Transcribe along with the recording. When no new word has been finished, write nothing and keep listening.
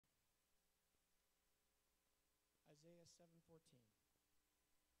7:14.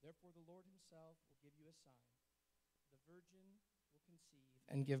 Therefore the Lord himself will give you a sign. The virgin will conceive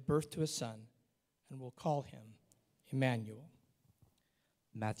and give birth to a son, and will call him Emmanuel.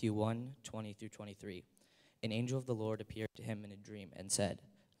 Matthew 1:20-23. An angel of the Lord appeared to him in a dream and said,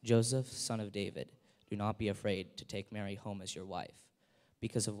 Joseph, son of David, do not be afraid to take Mary home as your wife,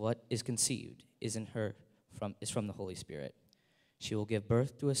 because of what is conceived is from the Holy Spirit. She will give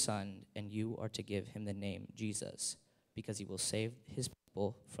birth to a son, and you are to give him the name Jesus, because he will save his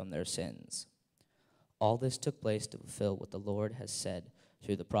people from their sins. All this took place to fulfill what the Lord has said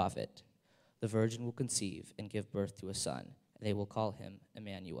through the prophet. The virgin will conceive and give birth to a son, and they will call him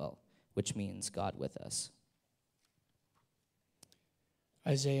Emmanuel, which means God with us.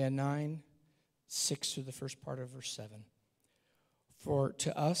 Isaiah 9:6 through the first part of verse 7. For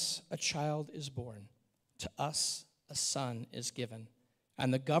to us a child is born, to us a son is given,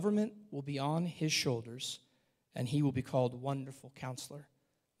 and the government will be on his shoulders, and he will be called Wonderful Counselor,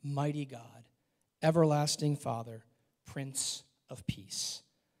 Mighty God, Everlasting Father, Prince of Peace.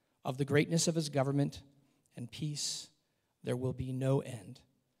 Of the greatness of his government and peace there will be no end.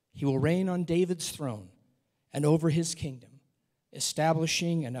 He will reign on David's throne and over his kingdom,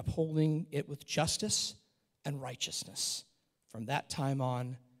 establishing and upholding it with justice and righteousness from that time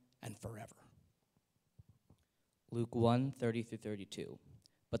on and forever. Luke 1:30-32.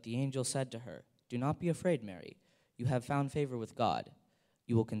 But the angel said to her, Do not be afraid, Mary. You have found favor with God.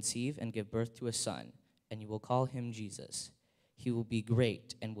 You will conceive and give birth to a son, and you will call him Jesus. He will be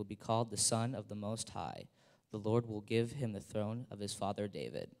great and will be called the Son of the Most High. The Lord will give him the throne of his father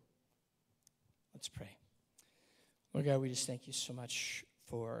David. Let's pray. Lord God, we just thank you so much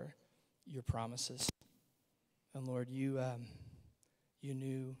for your promises. And Lord, you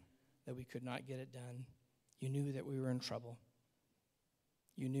knew that we could not get it done. You knew that we were in trouble.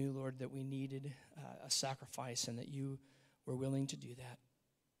 You knew, Lord, that we needed a sacrifice and that you were willing to do that.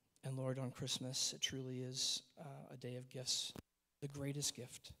 And Lord, on Christmas, it truly is a day of gifts, the greatest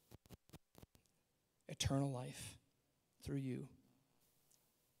gift, eternal life through you,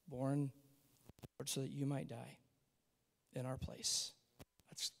 born, Lord, so that you might die in our place.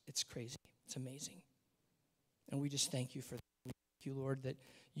 It's crazy. It's amazing. And we just thank you for that. We thank you, Lord, that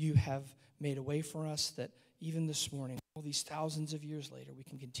you have made a way for us that even this morning, all these thousands of years later, we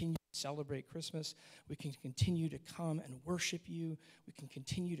can continue to celebrate Christmas. We can continue to come and worship you. We can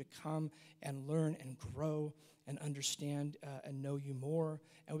continue to come and learn and grow and understand and know you more.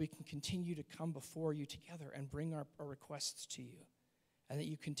 And we can continue to come before you together and bring our requests to you. And that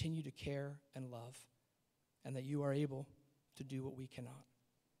you continue to care and love. And that you are able to do what we cannot.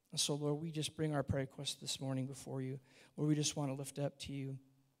 And so, Lord, we just bring our prayer requests this morning before you. Lord, we just want to lift up to you,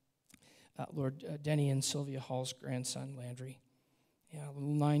 Lord, Denny and Sylvia Hall's grandson, Landry. Yeah,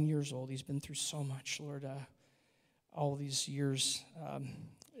 9 years old. He's been through so much, Lord. All these years,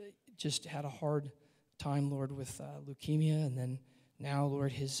 just had a hard time, Lord, with leukemia. And then now,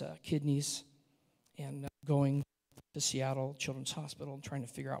 Lord, his kidneys. And going to Seattle Children's Hospital and trying to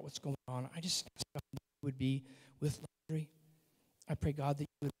figure out what's going on. I just ask God that you would be with Landry. I pray, God, that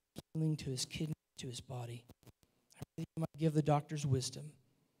you would be healing to his kidney, to his body. I pray that you might give the doctors wisdom.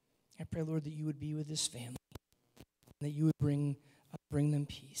 I pray, Lord, that you would be with his family, and that you would bring them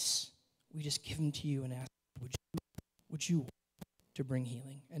peace. We just give them to you and ask, would you to bring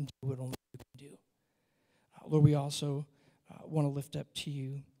healing and do what only you can do. Lord, we also want to lift up to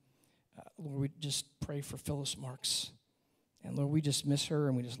you, Lord, we just pray for Phyllis Marks. And Lord, we just miss her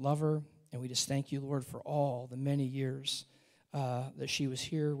and we just love her. And we just thank you, Lord, for all the many years that she was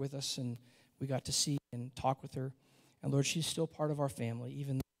here with us and we got to see and talk with her. And Lord, she's still part of our family,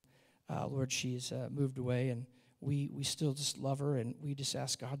 even though, Lord, she's moved away. And we still just love her, and we just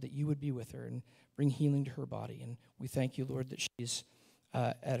ask, God, that you would be with her and bring healing to her body. And we thank you, Lord, that she's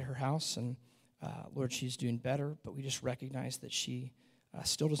at her house, and, Lord, she's doing better, but we just recognize that she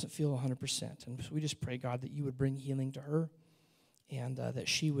still doesn't feel 100%. And so we just pray, God, that you would bring healing to her and that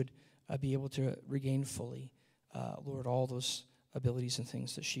she would be able to regain fully, Lord, all those abilities and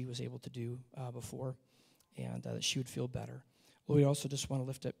things that she was able to do before, and that she would feel better. Lord, we also just want to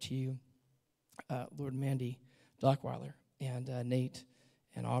lift up to you, Lord, Mandy Dockweiler and Nate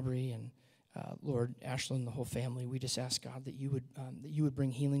and Aubrey and Lord, Ashlyn, the whole family. We just ask, God, that you would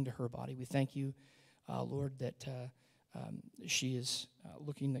bring healing to her body. We thank you, Lord, that she is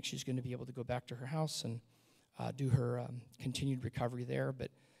looking like she's going to be able to go back to her house and do her continued recovery there.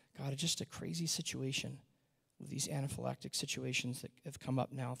 But, God, it's just a crazy situation with these anaphylactic situations that have come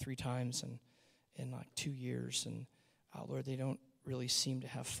up now 3 times in like 2 years. And, Lord, they don't really seem to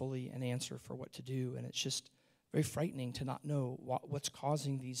have fully an answer for what to do. And it's just very frightening to not know what's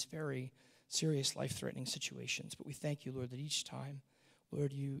causing these very serious life-threatening situations. But we thank you, Lord, that each time,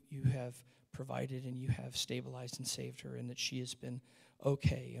 Lord, you have provided and you have stabilized and saved her, and that she has been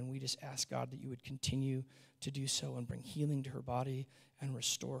okay. And we just ask, God, that you would continue to do so and bring healing to her body and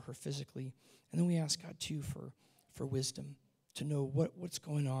restore her physically. And then we ask, God, too, for wisdom to know what's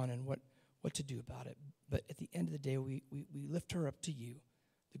going on and what to do about it. But at the end of the day, we lift her up to you,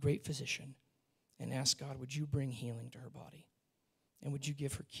 the great physician, and ask, God, would you bring healing to her body? And would you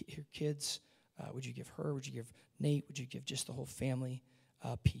give her kids, would you give her, would you give Nate, would you give just the whole family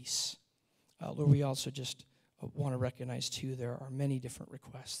peace? Lord, we also just want to recognize, too, there are many different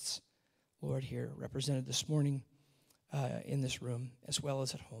requests, Lord, here represented this morning in this room as well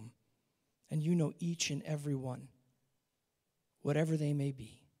as at home. And you know each and every one, whatever they may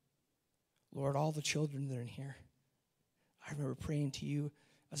be. Lord, all the children that are in here, I remember praying to you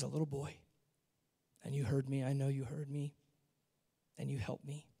as a little boy, and you heard me. I know you heard me, and you helped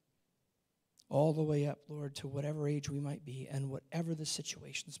me. All the way up, Lord, to whatever age we might be and whatever the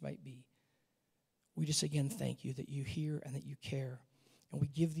situations might be. We just again thank you that you hear and that you care. And we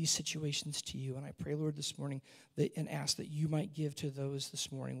give these situations to you. And I pray, Lord, this morning and ask that you might give to those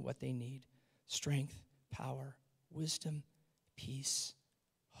this morning what they need. Strength, power, wisdom, peace,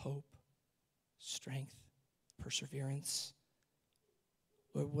 hope, strength, perseverance.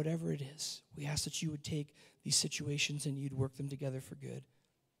 Lord, whatever it is, we ask that you would take these situations and you'd work them together for good,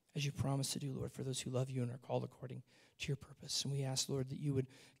 as you promised to do, Lord, for those who love you and are called according to your purpose. And we ask, Lord, that you would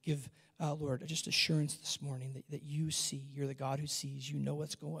give, Lord, just assurance this morning that you see. You're the God who sees. You know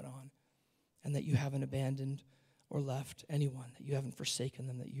what's going on, and that you haven't abandoned or left anyone, that you haven't forsaken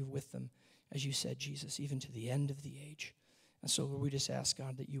them, that you're with them, as you said, Jesus, even to the end of the age. And so, Lord, we just ask,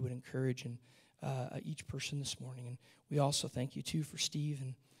 God, that you would encourage each person this morning. And we also thank you, too, for Steve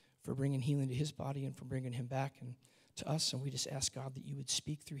and for bringing healing to his body and for bringing him back and to us. And we just ask, God, that you would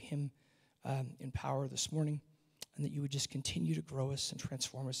speak through him in power this morning, and that you would just continue to grow us and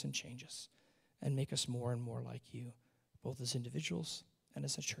transform us and change us and make us more and more like you, both as individuals and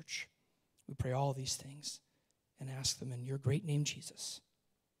as a church. We pray all these things and ask them in your great name, Jesus.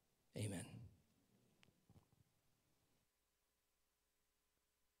 Amen.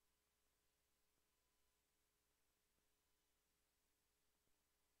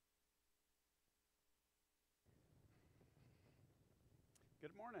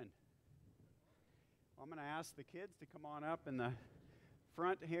 Good morning. I'm going to ask the kids to come on up in the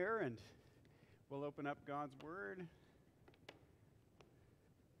front here, and we'll open up God's Word.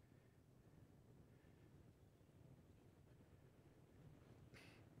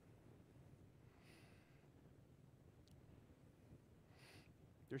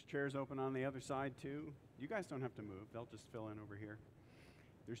 There's chairs open on the other side, too. You guys don't have to move. They'll just fill in over here.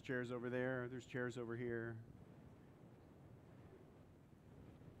 There's chairs over there. There's chairs over here.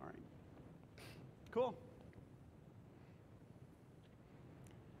 All right. Cool.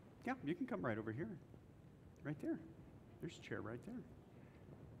 Yeah, you can come right over here. Right there. There's a chair right there.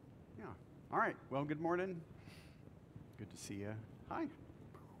 Yeah. All right. Well, good morning. Good to see you. Hi.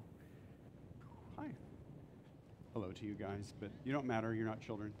 Hi. Hello to you guys, but you don't matter. You're not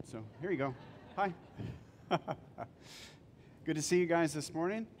children. So here you go. Hi. Good to see you guys this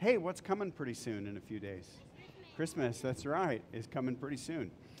morning. Hey, what's coming pretty soon in a few days? Christmas, that's right, is coming pretty soon.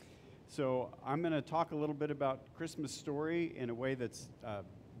 So I'm going to talk a little bit about Christmas story in a way that's a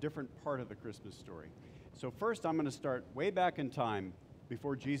different part of the Christmas story. So first I'm going to start way back in time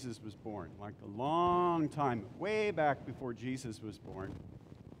before Jesus was born, like a long time, way back before Jesus was born.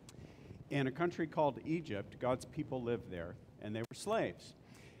 In a country called Egypt, God's people lived there, and they were slaves.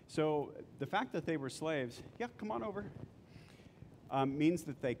 So the fact that they were slaves, yeah, come on over, means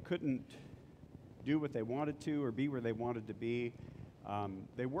that they couldn't do what they wanted to or be where they wanted to be.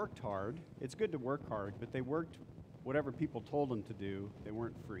 They worked hard. It's good to work hard, but they worked whatever people told them to do. They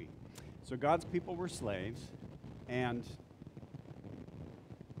weren't free. So God's people were slaves, and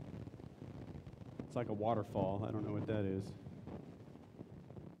it's like a waterfall. I don't know what that is.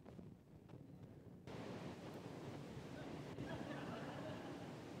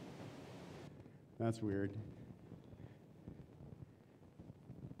 That's weird.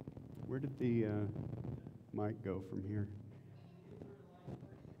 Where did the mic go from here?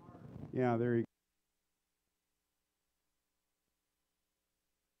 Yeah, there you go.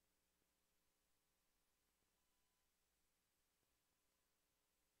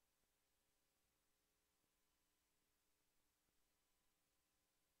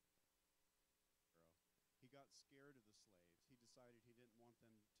 He got scared of the slaves. He decided he didn't want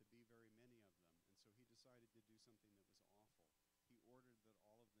them to be very many of them, and so he decided to do something that was awful. He ordered that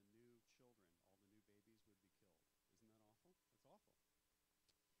all of the new children, all the new babies would be killed. Isn't that awful? That's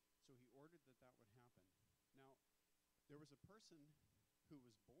awful. So he ordered that would happen. Now, there was a person who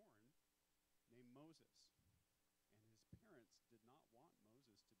was born named Moses, and his parents did not want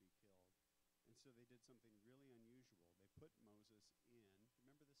Moses to be killed, and so they did something really unusual. They put Moses in,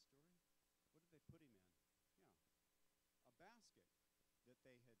 remember this story? What did they put him in? Yeah, a basket that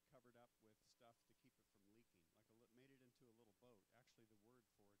they had covered up with stuff to keep it from leaking, made it into a little boat. Actually, the word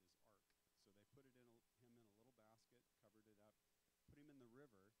for it is ark. So they put him in a little basket, covered it up, put him in the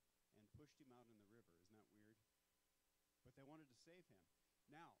river, and pushed him out in the river. Isn't that weird? But they wanted to save him.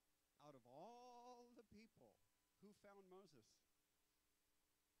 Now, out of all the people who found Moses,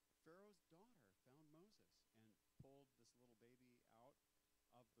 Pharaoh's daughter found Moses and pulled this little baby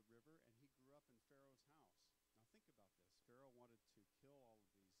out of the river, and he grew up in Pharaoh's house. Now think about this. Pharaoh wanted to kill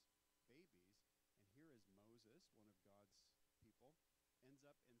all of these babies, and here is Moses, one of God's people, ends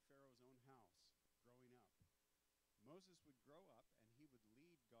up in Pharaoh's own house, growing up. Moses would grow up, and he would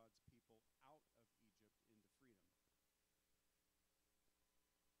lead God's people out of Egypt into freedom.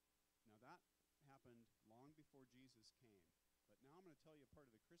 Now that happened long before Jesus came. But now I'm going to tell you a part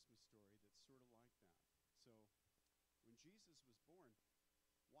of the Christmas story that's sort of like that. So when Jesus was born,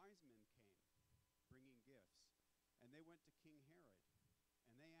 wise men came bringing gifts. And they went to King Herod.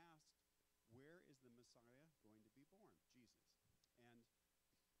 And they asked, where is the Messiah going to be born? Jesus.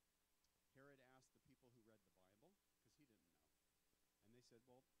 And Herod asked the people who read the Bible, because he didn't know. And they said,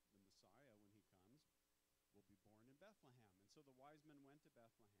 well, the Messiah, when he comes, will be born in Bethlehem. And so the wise men went to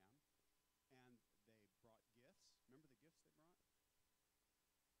Bethlehem, and they brought gifts. Remember the gifts they brought? Let's see, you already answered.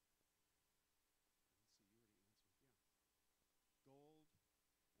 Yeah. Gold,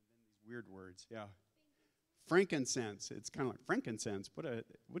 and then these weird words. Yeah. Frankincense. It's kind of like frankincense. What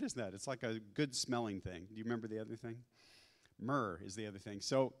is that? It's like a good smelling thing. Do you remember the other thing? Myrrh is the other thing.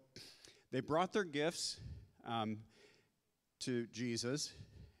 So they brought their gifts to Jesus,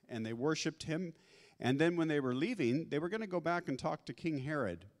 and they worshiped him. And then when they were leaving, they were going to go back and talk to King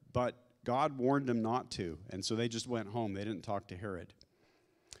Herod, but God warned them not to, and so they just went home. They didn't talk to Herod.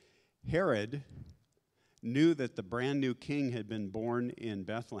 Herod knew that the brand new king had been born in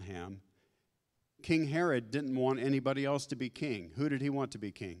Bethlehem. King Herod didn't want anybody else to be king. Who did he want to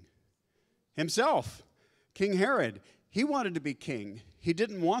be king? Himself. King Herod. He wanted to be king. He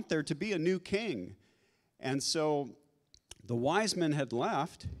didn't want there to be a new king. And so the wise men had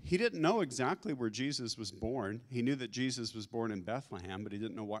left. He didn't know exactly where Jesus was born. He knew that Jesus was born in Bethlehem, but he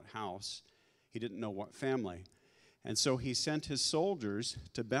didn't know what house. He didn't know what family. And so he sent his soldiers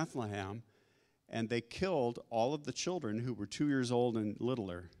to Bethlehem, and they killed all of the children who were 2 years old and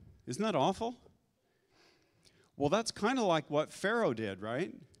littler. Isn't that awful? Well, that's kind of like what Pharaoh did,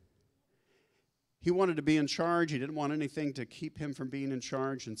 right? He wanted to be in charge. He didn't want anything to keep him from being in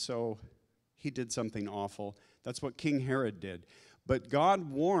charge, and so he did something awful. That's what King Herod did. But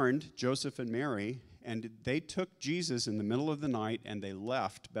God warned Joseph and Mary, and they took Jesus in the middle of the night, and they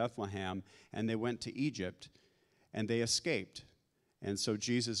left Bethlehem, and they went to Egypt, and they escaped. And so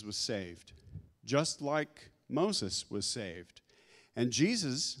Jesus was saved, just like Moses was saved. And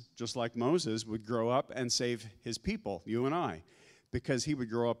Jesus, just like Moses, would grow up and save his people, you and I, because he would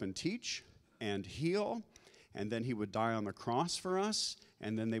grow up and teach and heal, and then he would die on the cross for us,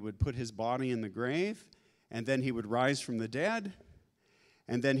 and then they would put his body in the grave, and then he would rise from the dead,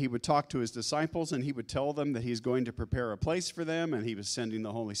 and then he would talk to his disciples, and he would tell them that he's going to prepare a place for them, and he was sending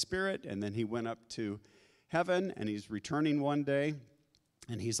the Holy Spirit, and then he went up to heaven, and he's returning one day,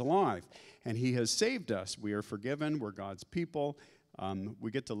 and he's alive, and he has saved us. We are forgiven. We're God's people. We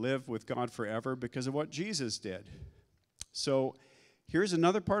get to live with God forever because of what Jesus did. So here's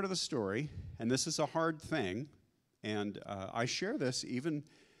another part of the story, and this is a hard thing, and I share this even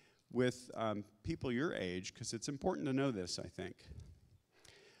with people your age because it's important to know this, I think.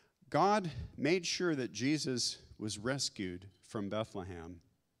 God made sure that Jesus was rescued from Bethlehem,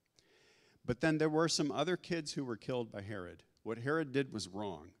 but then there were some other kids who were killed by Herod. What Herod did was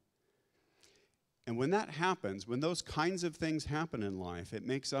wrong. And when that happens, when those kinds of things happen in life, it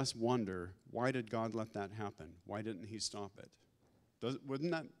makes us wonder, why did God let that happen? Why didn't he stop it?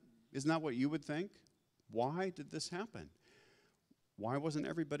 Isn't that what you would think? Why did this happen? Why wasn't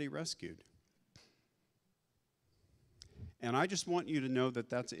everybody rescued? And I just want you to know that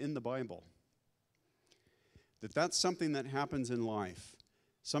that's in the Bible. That's something that happens in life.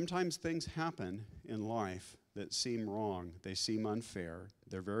 Sometimes things happen in life that seem wrong. They seem unfair.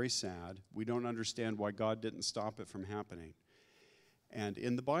 They're very sad. We don't understand why God didn't stop it from happening. And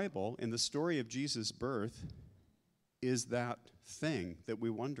in the Bible, in the story of Jesus' birth, is that thing that we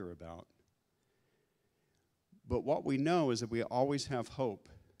wonder about. But what we know is that we always have hope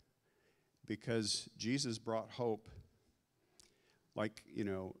because Jesus brought hope. Like,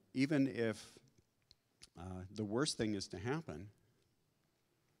 even if the worst thing is to happen,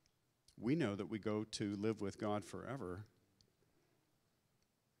 we know that we go to live with God forever.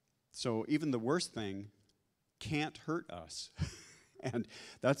 So even the worst thing can't hurt us. And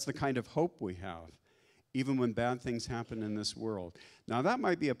that's the kind of hope we have, even when bad things happen in this world. Now, that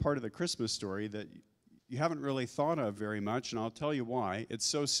might be a part of the Christmas story that you haven't really thought of very much, and I'll tell you why. It's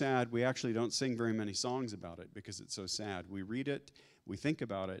so sad, we actually don't sing very many songs about it because it's so sad. We read it, we think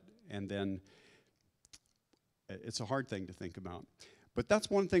about it, and then it's a hard thing to think about. But that's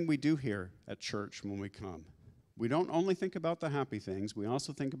one thing we do here at church when we come. We don't only think about the happy things, we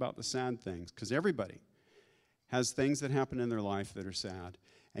also think about the sad things, because everybody has things that happen in their life that are sad.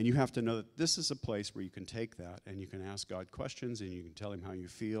 And you have to know that this is a place where you can take that and you can ask God questions and you can tell him how you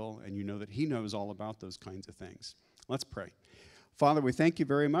feel, and you know that he knows all about those kinds of things. Let's pray. Father, we thank you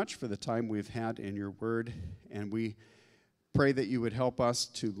very much for the time we've had in your word, and we pray that you would help us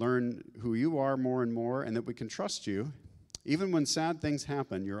to learn who you are more and more, and that we can trust you. Even when sad things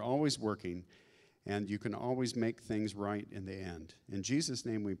happen, you're always working, and you can always make things right in the end. In Jesus'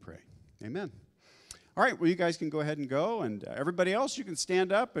 name we pray. Amen. All right, well, you guys can go ahead and go, and everybody else, you can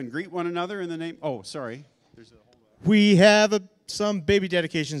stand up and greet one another in the name. Oh, sorry. There's a whole We have some baby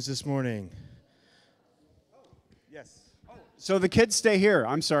dedications this morning. Yes. So the kids stay here.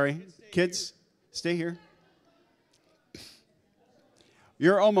 I'm sorry. Kids, stay here.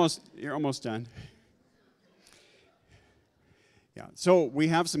 You're almost done. Yeah. So we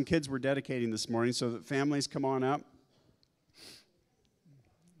have some kids we're dedicating this morning, so that families come on up.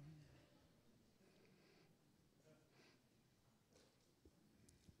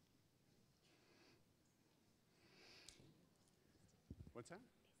 What's that?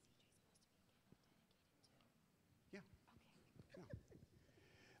 Yeah.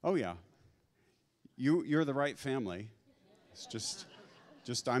 Oh yeah. You're the right family. It's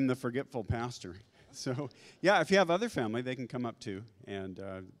just I'm the forgetful pastor. So yeah, if you have other family, they can come up too. And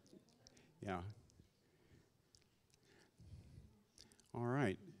yeah. All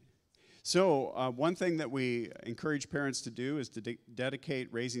right. So one thing that we encourage parents to do is to dedicate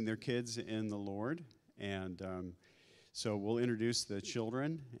raising their kids in the Lord. And so we'll introduce the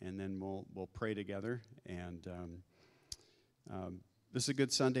children, and then we'll pray together. And this is a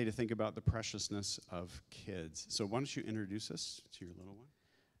good Sunday to think about the preciousness of kids. So why don't you introduce us to your little one?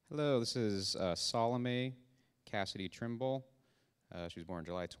 Hello, this is Salome Cassidy Trimble. She was born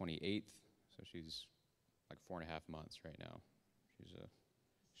July 28th, so she's like 4.5 months right now.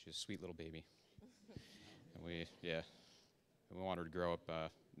 She's a sweet little baby. And we want her to grow up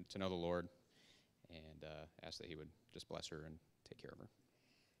to know the Lord, and ask that he would just bless her and take care of her.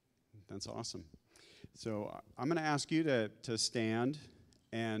 That's awesome. So I'm going to ask you to stand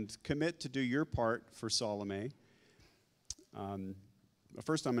and commit to do your part for Salome.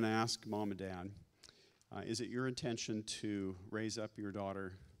 First, I'm going to ask Mom and Dad, is it your intention to raise up your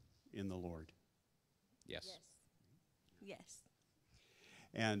daughter in the Lord? Yes. Yes.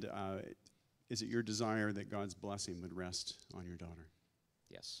 And is it your desire that God's blessing would rest on your daughter?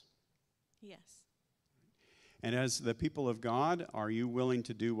 Yes. Yes. And as the people of God, are you willing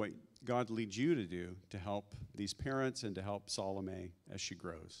to do what God leads you to do to help these parents and to help Salome as she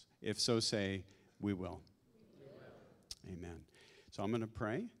grows? If so, say, we will. Amen. So I'm going to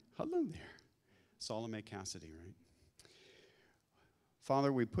pray. Hello there. Salome Cassidy, right?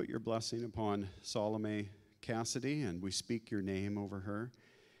 Father, we put your blessing upon Salome Cassidy, and we speak your name over her.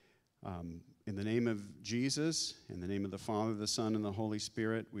 In the name of Jesus, in the name of the Father, the Son, and the Holy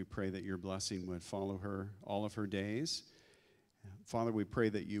Spirit, we pray that your blessing would follow her all of her days. Father, we pray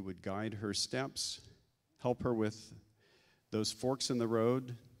that you would guide her steps, help her with those forks in the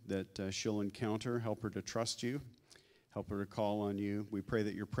road that she'll encounter, help her to trust you, help her to call on you. We pray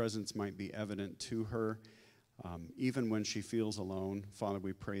that your presence might be evident to her, even when she feels alone. Father,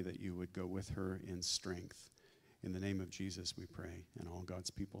 we pray that you would go with her in strength. In the name of Jesus, we pray. And all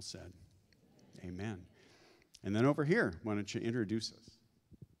God's people said, amen. And then over here, why don't you introduce us?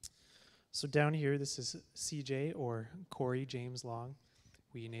 So down here, this is CJ, or Corey James Long.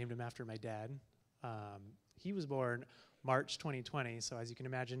 We named him after my dad. He was born March 2020, so as you can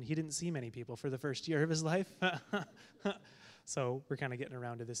imagine, he didn't see many people for the first year of his life. So we're kind of getting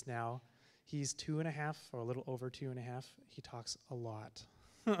around to this now. He's 2.5, or a little over 2.5. He talks a lot.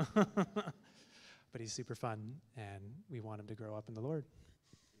 But he's super fun, and we want him to grow up in the Lord.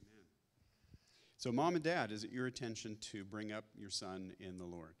 Amen. So Mom and Dad, is it your intention to bring up your son in the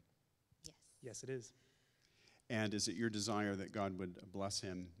Lord? Yes. Yes, it is. And is it your desire that God would bless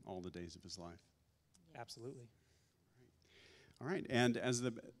him all the days of his life? Absolutely. All right. And as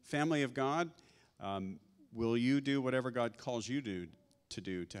the family of God, will you do whatever God calls you to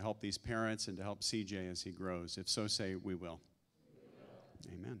do to help these parents and to help CJ as he grows? If so, say, we will.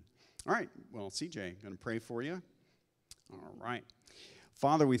 Amen. All right. Well, CJ, I'm going to pray for you. All right.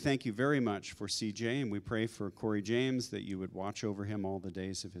 Father, we thank you very much for CJ, and we pray for Corey James that you would watch over him all the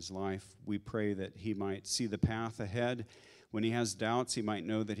days of his life. We pray that he might see the path ahead. When he has doubts, he might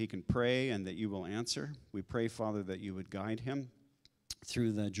know that he can pray and that you will answer. We pray, Father, that you would guide him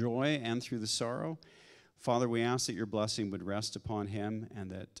through the joy and through the sorrow. Father, we ask that your blessing would rest upon him and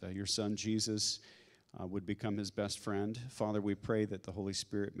that your son Jesus would become his best friend. Father, we pray that the Holy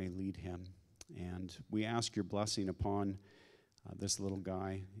Spirit may lead him. And we ask your blessing upon this little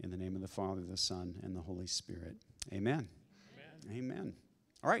guy in the name of the Father, the Son, and the Holy Spirit. Amen. Amen. Amen.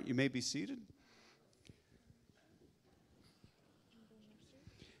 All right, you may be seated.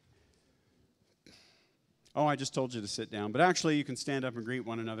 Oh, I just told you to sit down, but actually you can stand up and greet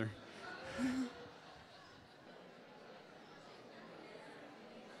one another.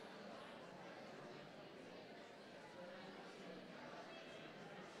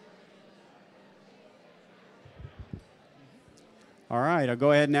 All right, I'll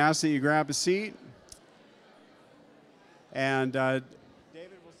go ahead and ask that you grab a seat. And David,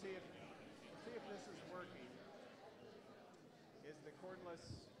 we'll see if this is working. Is the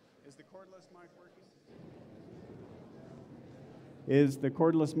cordless mic working? Is the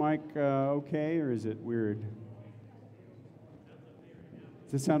cordless mic okay, or is it weird?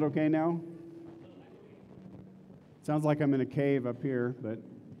 Does it sound okay now? Sounds like I'm in a cave up here, but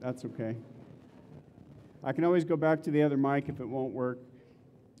that's okay. I can always go back to the other mic if it won't work.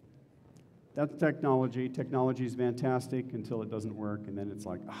 That's technology. Technology is fantastic until it doesn't work, and then it's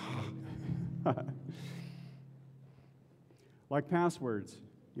like, ah. Like passwords.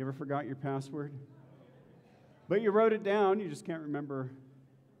 You ever forgot your password? But you wrote it down, you just can't remember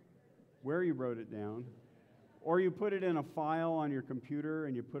where you wrote it down. Or you put it in a file on your computer,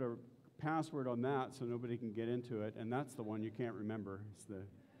 and you put a password on that so nobody can get into it, and that's the one you can't remember. It's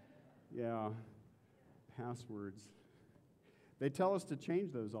passwords. They tell us to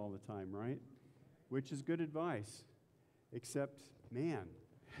change those all the time, right? Which is good advice. Except, man,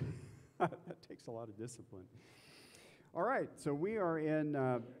 that takes a lot of discipline. All right, so we are in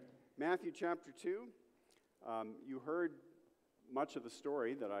Matthew chapter 2. You heard much of the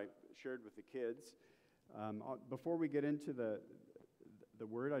story that I shared with the kids. Before we get into the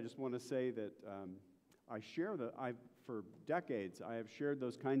word, I just want to say that for decades, I have shared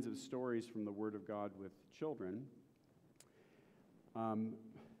those kinds of stories from the Word of God with children. And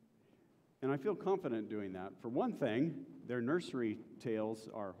I feel confident doing that. For one thing, their nursery tales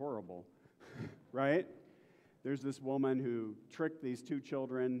are horrible, right? There's this woman who tricked these two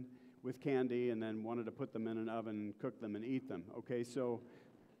children with candy and then wanted to put them in an oven and cook them and eat them. Okay, so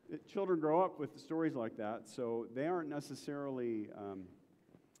children grow up with stories like that, so they aren't necessarily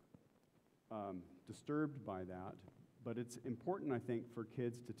disturbed by that. But it's important, I think, for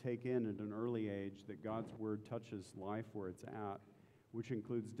kids to take in at an early age that God's Word touches life where it's at, which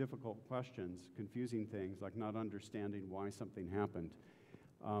includes difficult questions, confusing things, like not understanding why something happened.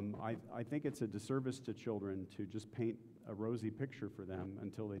 I think it's a disservice to children to just paint a rosy picture for them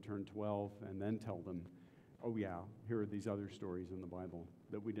until they turn 12 and then tell them, oh yeah, here are these other stories in the Bible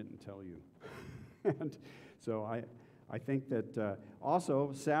that we didn't tell you. And so I think that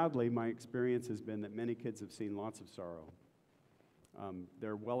also, sadly, my experience has been that many kids have seen lots of sorrow.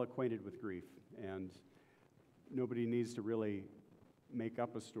 They're well acquainted with grief, and nobody needs to really make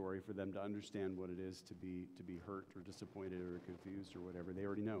up a story for them to understand what it is to be hurt or disappointed or confused or whatever. They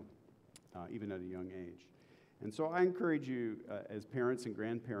already know, even at a young age. And so I encourage you, as parents and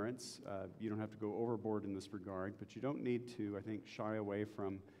grandparents, you don't have to go overboard in this regard, but you don't need to, I think, shy away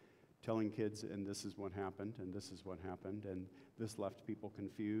from telling kids, and this is what happened, and this is what happened, and this left people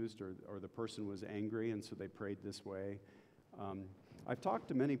confused, or the person was angry, and so they prayed this way. I've talked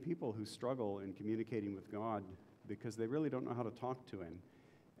to many people who struggle in communicating with God because they really don't know how to talk to Him.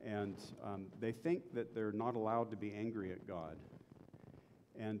 And they think that they're not allowed to be angry at God.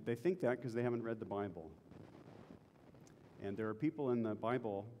 And they think that because they haven't read the Bible. And there are people in the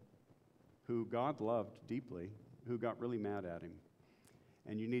Bible who God loved deeply, who got really mad at Him.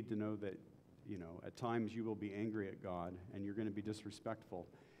 And you need to know that, at times you will be angry at God and you're going to be disrespectful.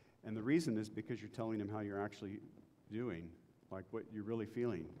 And the reason is because you're telling Him how you're actually doing, like what you're really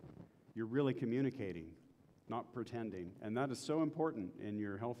feeling. You're really communicating, not pretending. And that is so important in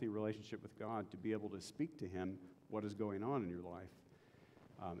your healthy relationship with God, to be able to speak to Him what is going on in your life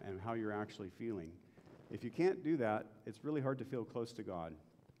and how you're actually feeling. If you can't do that, it's really hard to feel close to God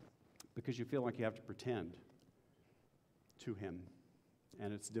because you feel like you have to pretend to Him.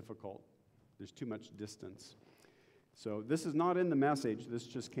 And it's difficult. There's too much distance. So this is not in the message. This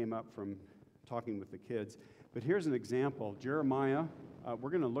just came up from talking with the kids. But here's an example. Jeremiah,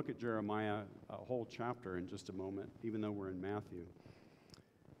 we're going to look at Jeremiah a whole chapter in just a moment, even though we're in Matthew.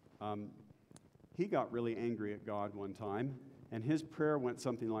 He got really angry at God one time, and his prayer went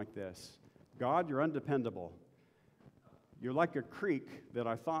something like this. God, you're undependable. You're like a creek that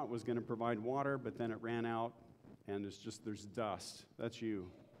I thought was going to provide water, but then it ran out, and there's dust. That's you.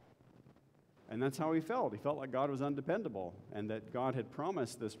 And that's how he felt. He felt like God was undependable, and that God had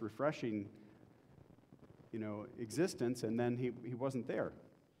promised this refreshing, existence, and then he wasn't there.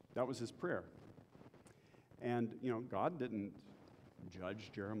 That was his prayer. And, God didn't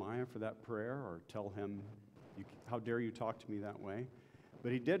judge Jeremiah for that prayer or tell him, how dare you talk to me that way?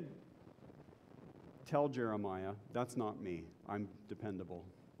 But he did tell Jeremiah, that's not me. I'm dependable.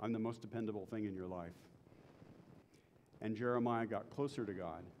 I'm the most dependable thing in your life. And Jeremiah got closer to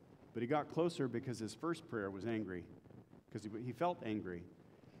God. But he got closer because his first prayer was angry, because he felt angry.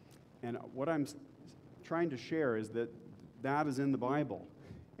 And what I'm trying to share is that is in the Bible.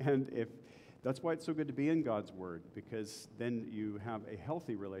 And that's why it's so good to be in God's Word, because then you have a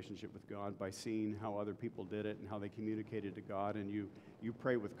healthy relationship with God by seeing how other people did it and how they communicated to God, and you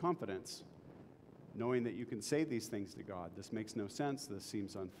pray with confidence, knowing that you can say these things to God. This makes no sense. This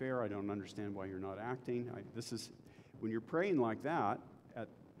seems unfair. I don't understand why you're not acting. When you're praying like that,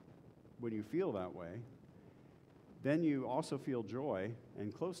 when you feel that way, then you also feel joy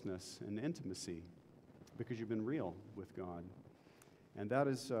and closeness and intimacy because you've been real with God. And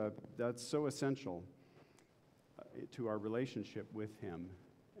that's so essential to our relationship with Him.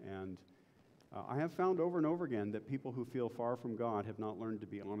 And I have found over and over again that people who feel far from God have not learned to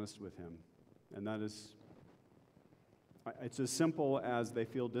be honest with Him. And it's as simple as they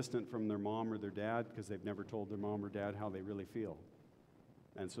feel distant from their mom or their dad because they've never told their mom or dad how they really feel.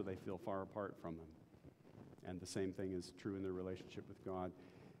 And so they feel far apart from them. And the same thing is true in their relationship with God.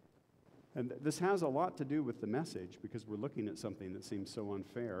 And this has a lot to do with the message, because we're looking at something that seems so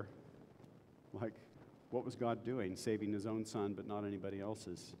unfair. Like, what was God doing? Saving His own son, but not anybody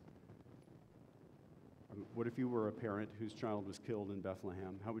else's. What if you were a parent whose child was killed in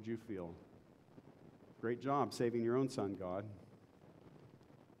Bethlehem? How would you feel? Great job saving your own son, God.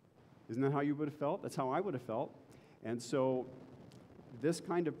 Isn't that how you would have felt? That's how I would have felt. And so this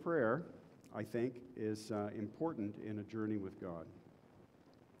kind of prayer, I think, is important in a journey with God.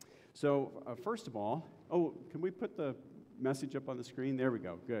 So first of all, can we put the message up on the screen? There we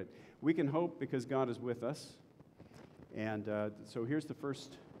go. Good. We can hope because God is with us. And so here's the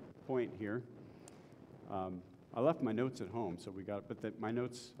first point here. I left my notes at home, so my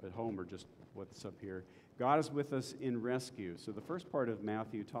notes at home are just what's up here. God is with us in rescue. So the first part of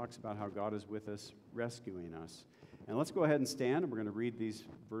Matthew talks about how God is with us, rescuing us. And let's go ahead and stand, and we're going to read these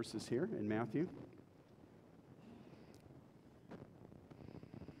verses here in Matthew.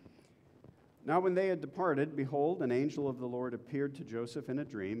 Now when they had departed, behold, an angel of the Lord appeared to Joseph in a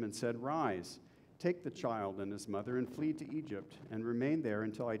dream and said, Rise, take the child and his mother and flee to Egypt, and remain there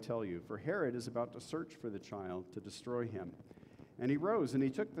until I tell you, for Herod is about to search for the child to destroy him. And he rose, and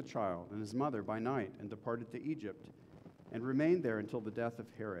he took the child and his mother by night and departed to Egypt, and remained there until the death of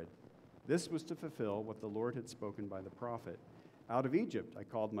Herod. This was to fulfill what the Lord had spoken by the prophet. Out of Egypt I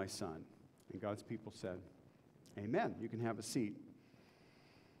called my son. And God's people said, Amen. You can have a seat.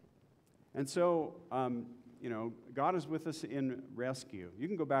 And so, God is with us in rescue. You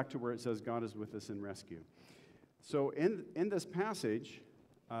can go back to where it says God is with us in rescue. So in this passage,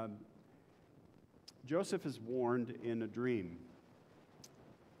 Joseph is warned in a dream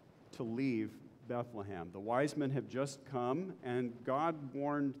to leave Bethlehem. The wise men have just come, and God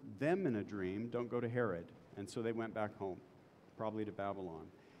warned them in a dream, don't go to Herod. And so they went back home, probably to Babylon.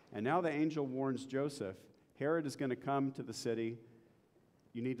 And now the angel warns Joseph, Herod is going to come to the city.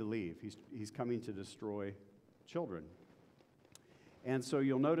 You need to leave. He's coming to destroy children. And so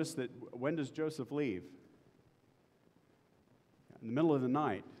you'll notice that when does Joseph leave? In the middle of the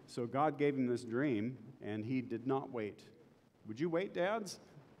night. So God gave him this dream, and he did not wait. Would you wait, dads?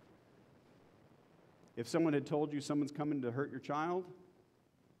 If someone had told you someone's coming to hurt your child,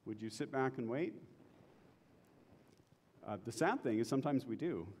 would you sit back and wait? The sad thing is sometimes we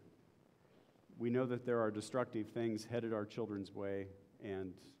do. We know that there are destructive things headed our children's way,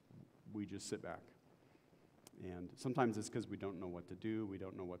 and we just sit back. And sometimes it's because we don't know what to do, we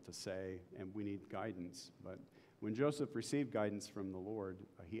don't know what to say, and we need guidance. But when Joseph received guidance from the Lord,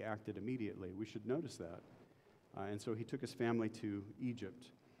 he acted immediately. We should notice that. And so he took his family to Egypt.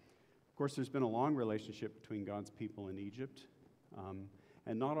 Of course, there's been a long relationship between God's people and Egypt,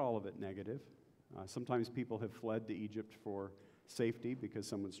 and not all of it negative. Sometimes people have fled to Egypt for safety because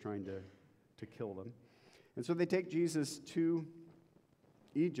someone's trying to to kill them. And so they take Jesus to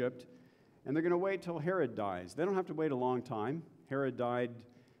Egypt, and they're going to wait till Herod dies. They don't have to wait a long time. Herod died,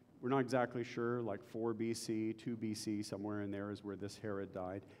 we're not exactly sure, like 4 BC, 2 BC, somewhere in there is where this Herod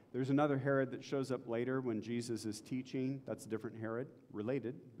died. There's another Herod that shows up later when Jesus is teaching. That's a different Herod,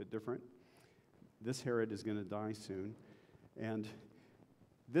 related, but different. This Herod is going to die soon. And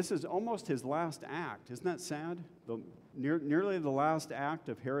this is almost his last act. Isn't that sad? Nearly the last act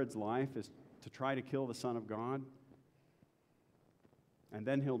of Herod's life is to try to kill the Son of God. And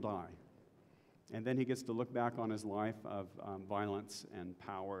then he'll die. And then he gets to look back on his life of violence and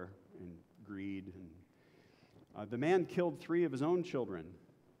power and greed. And the man killed 3 of his own children,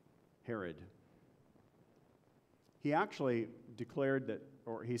 Herod. He actually declared that,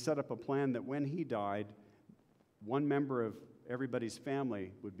 or he set up a plan that when he died, one member of everybody's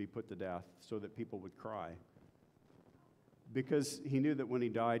family would be put to death so that people would cry. Because he knew that when he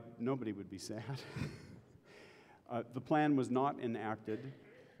died, nobody would be sad. The plan was not enacted.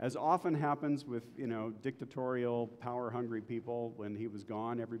 As often happens with, dictatorial, power-hungry people, when he was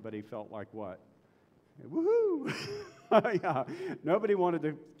gone, everybody felt like what? Woohoo! Yeah, nobody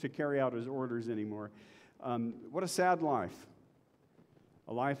wanted to carry out his orders anymore. What a sad life.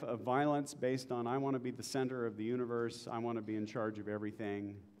 A life of violence based on, I want to be the center of the universe, I want to be in charge of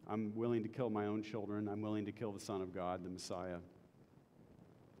everything, I'm willing to kill my own children, I'm willing to kill the Son of God, the Messiah.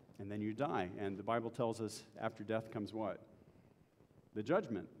 And then you die. And the Bible tells us after death comes what? The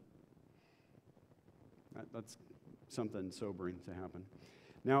judgment. That's something sobering to happen.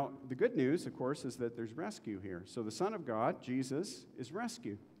 Now, the good news, of course, is that there's rescue here. So the Son of God, Jesus, is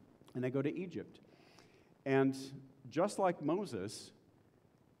rescued. And they go to Egypt. And just like Moses,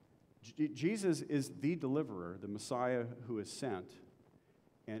 Jesus is the deliverer, the Messiah who is sent.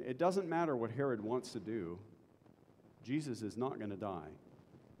 And it doesn't matter what Herod wants to do. Jesus is not going to die.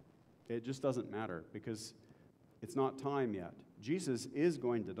 It just doesn't matter because it's not time yet. Jesus is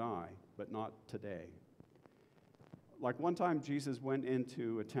going to die, but not today. Like one time, Jesus went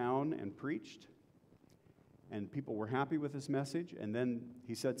into a town and preached, and people were happy with his message, and then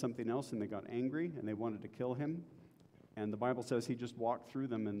he said something else, and they got angry, and they wanted to kill him. And the Bible says he just walked through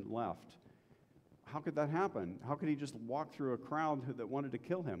them and left. How could that happen? How could he just walk through a crowd that wanted to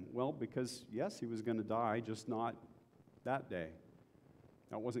kill him? Well, because, yes, he was going to die, just not that day.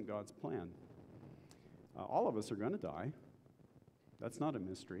 That wasn't God's plan. All of us are going to die. That's not a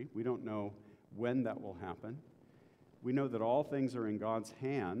mystery. We don't know when that will happen. We know that all things are in God's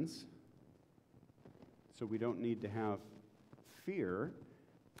hands, so we don't need to have fear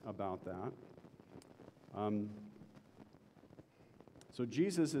about that. So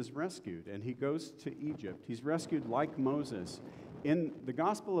Jesus is rescued, and he goes to Egypt. He's rescued like Moses. In the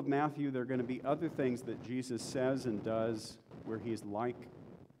Gospel of Matthew, there are going to be other things that Jesus says and does where he's like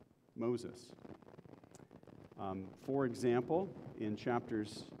Moses. For example, in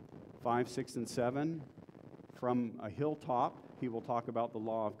chapters 5, 6, and 7, from a hilltop, he will talk about the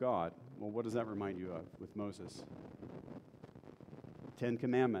law of God. Well, what does that remind you of with Moses? 10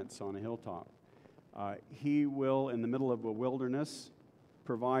 Commandments on a hilltop. He will, in the middle of a wilderness,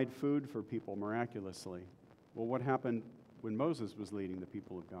 provide food for people miraculously. Well, what happened when Moses was leading the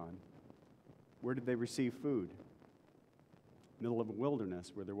people of God? Where did they receive food? Middle of a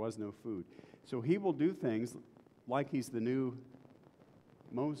wilderness where there was no food. So he will do things like he's the new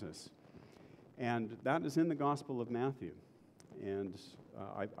Moses. And that is in the Gospel of Matthew. And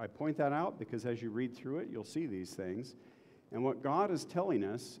I point that out because as you read through it, you'll see these things. And what God is telling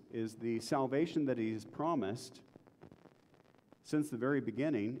us is the salvation that he has promised since the very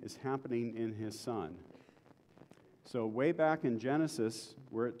beginning is happening in his Son. So way back in Genesis,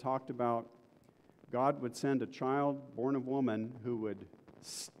 where it talked about God would send a child born of woman who would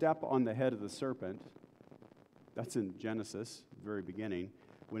step on the head of the serpent. That's in Genesis, the very beginning.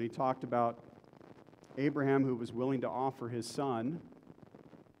 When he talked about Abraham who was willing to offer his son,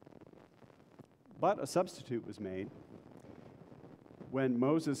 but a substitute was made. When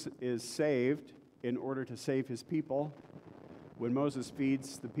Moses is saved in order to save his people, when Moses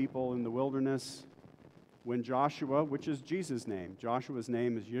feeds the people in the wilderness, when Joshua, which is Jesus' name, Joshua's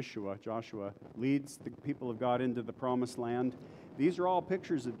name is Yeshua, Joshua leads the people of God into the promised land. These are all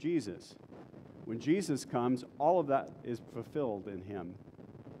pictures of Jesus. When Jesus comes, all of that is fulfilled in him.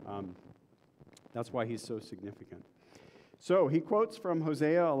 That's why he's so significant. So he quotes from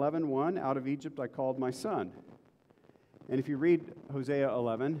Hosea 11:1, "Out of Egypt I called my son." And if you read Hosea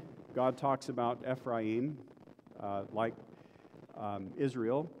 11, God talks about Ephraim, like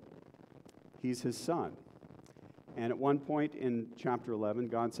Israel. He's his son. And at one point in chapter 11,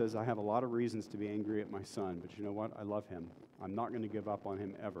 God says, I have a lot of reasons to be angry at my son, but you know what? I love him. I'm not going to give up on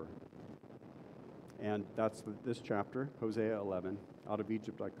him ever. And that's this chapter, Hosea 11. Out of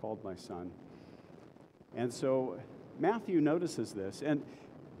Egypt I called my son. And so Matthew notices this. And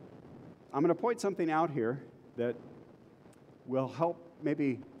I'm going to point something out here that will help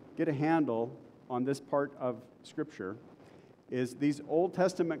maybe get a handle on this part of Scripture, is these Old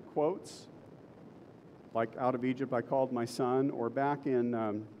Testament quotes, like out of Egypt I called my son, or back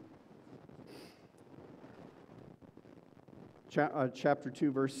in chapter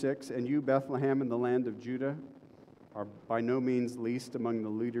 2, verse 6, and you, Bethlehem, in the land of Judah, are by no means least among the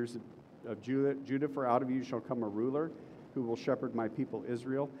leaders of Judah, for out of you shall come a ruler who will shepherd my people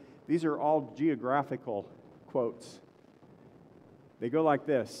Israel. These are all geographical quotes. They go like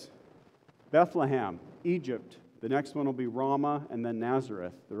this: Bethlehem, Egypt. The next one will be Ramah, and then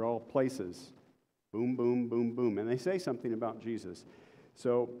Nazareth. They're all places. Boom, boom, boom, boom. And they say something about Jesus.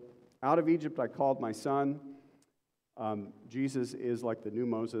 So, out of Egypt I called my son. Jesus is like the new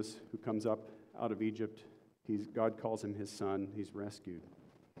Moses who comes up out of Egypt. God calls him his son. He's rescued.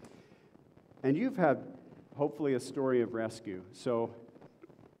 And you've had, hopefully, a story of rescue. So,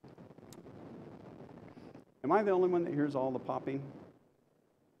 am I the only one that hears all the popping?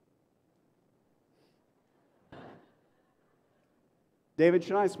 David,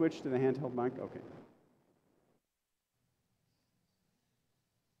 should I switch to the handheld mic? Okay.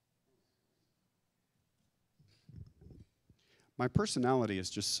 My personality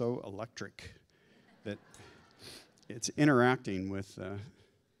is just so electric that it's interacting with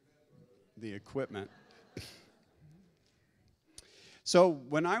the equipment. So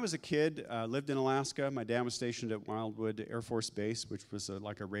when I was a kid, lived in Alaska. My dad was stationed at Wildwood Air Force Base, which was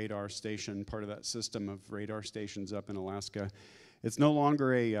like a radar station, part of that system of radar stations up in Alaska. It's no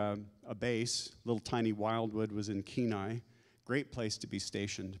longer a base. Little tiny Wildwood was in Kenai. Great place to be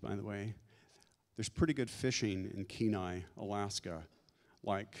stationed, by the way. There's pretty good fishing in Kenai, Alaska,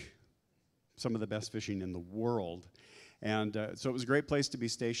 like some of the best fishing in the world. And so it was a great place to be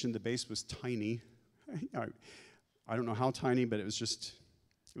stationed. The base was tiny. I don't know how tiny, but it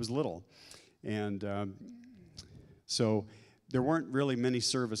was little. And so there weren't really many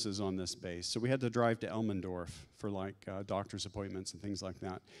services on this base. So we had to drive to Elmendorf for doctor's appointments and things like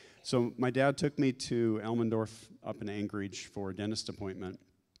that. So my dad took me to Elmendorf up in Anchorage for a dentist appointment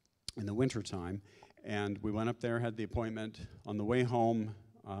in the wintertime. And we went up there, had the appointment. On the way home,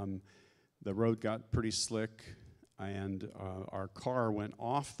 the road got pretty slick, and our car went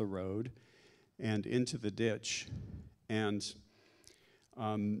off the road and into the ditch. And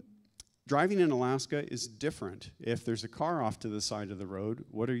driving in Alaska is different. If there's a car off to the side of the road,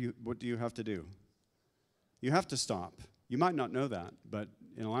 what do you have to do? You have to stop. You might not know that, but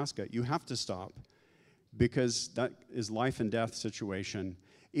in Alaska, you have to stop because that is life and death situation,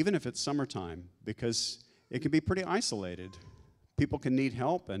 even if it's summertime, because it can be pretty isolated. People can need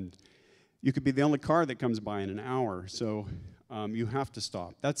help, and you could be the only car that comes by in an hour, so you have to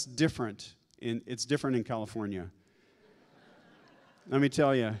stop. That's different. It's different in California. Let me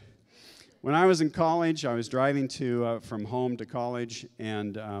tell you, when I was in college, I was driving from home to college,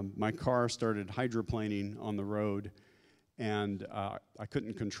 and my car started hydroplaning on the road, and I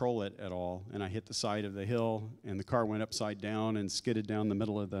couldn't control it at all, and I hit the side of the hill, and the car went upside down and skidded down the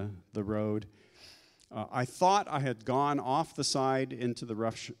middle of the road. I thought I had gone off the side into the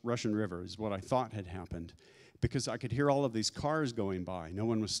Russian River, is what I thought had happened, because I could hear all of these cars going by. No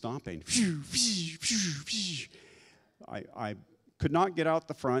one was stopping. I could not get out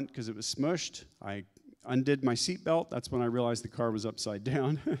the front because it was smushed. I undid my seatbelt. That's when I realized the car was upside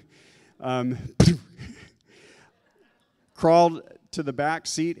down. Crawled to the back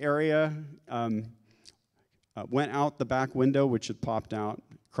seat area, went out the back window, which had popped out,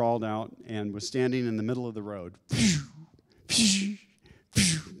 crawled out, and was standing in the middle of the road.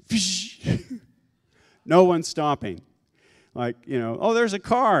 No one stopping. Oh, there's a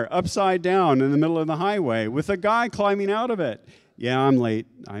car upside down in the middle of the highway with a guy climbing out of it. Yeah, I'm late.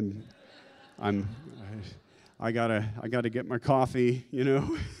 I gotta get my coffee,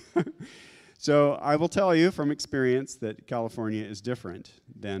 So I will tell you from experience that California is different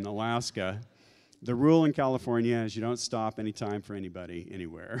than Alaska. The rule in California is you don't stop anytime for anybody,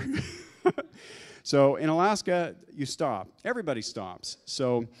 anywhere. So in Alaska, you stop. Everybody stops.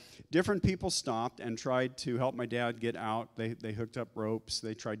 So different people stopped and tried to help my dad get out. They hooked up ropes.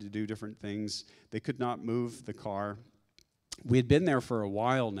 They tried to do different things. They could not move the car. We had been there for a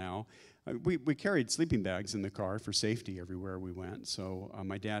while now. We carried sleeping bags in the car for safety everywhere we went. So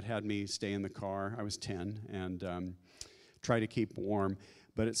my dad had me stay in the car. I was 10 and try to keep warm.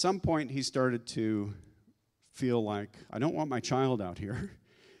 But at some point, he started to feel like, I don't want my child out here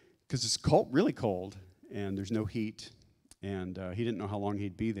because it's cold, really cold, and there's no heat, and he didn't know how long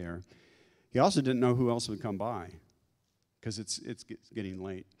he'd be there. He also didn't know who else would come by because it's getting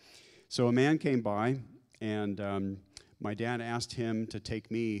late. So a man came by, and my dad asked him to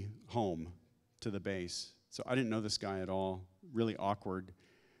take me home to the base. So I didn't know this guy at all. Really awkward,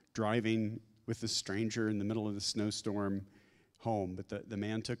 driving with this stranger in the middle of the snowstorm home. But the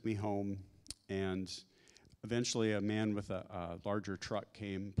man took me home, and eventually a man with a larger truck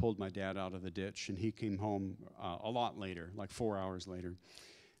came, pulled my dad out of the ditch, and he came home a lot later, like 4 hours later.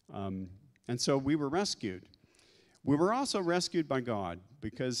 And so we were rescued. We were also rescued by God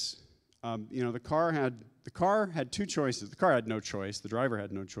because, the car had two choices. The car had no choice. The driver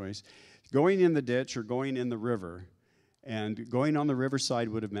had no choice. Going in the ditch or going in the river. And going on the riverside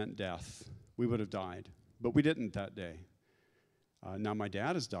would have meant death. We would have died. But we didn't that day. Now my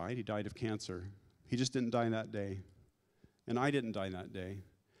dad has died. He died of cancer. He just didn't die that day. And I didn't die that day.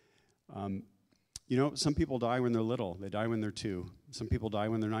 Some people die when they're little. They die when they're 2. Some people die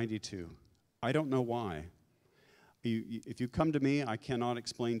when they're 92. I don't know why. If you come to me, I cannot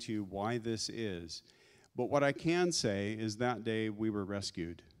explain to you why this is. But what I can say is that day we were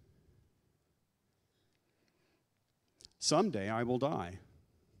rescued. Someday I will die.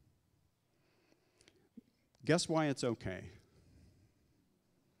 Guess why it's okay?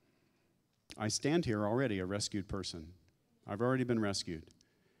 I stand here already a rescued person. I've already been rescued.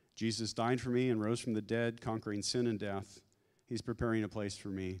 Jesus died for me and rose from the dead, conquering sin and death. He's preparing a place for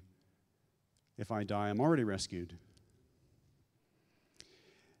me. If I die, I'm already rescued.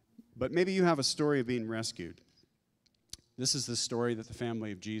 But maybe you have a story of being rescued. This is the story that the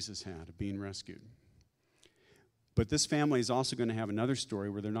family of Jesus had, of being rescued. But this family is also going to have another story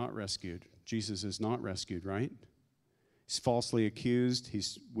where they're not rescued. Jesus is not rescued, right? He's falsely accused,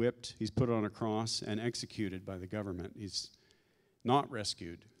 he's whipped, he's put on a cross and executed by the government. He's not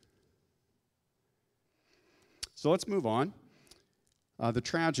rescued. So let's move on. The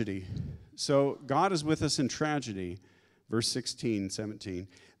tragedy. So God is with us in tragedy. Verse 16, 17.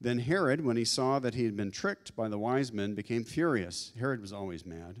 Then Herod, when he saw that he had been tricked by the wise men, became furious. Herod was always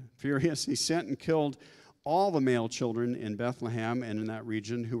mad. Furious, he sent and killed all the male children in Bethlehem and in that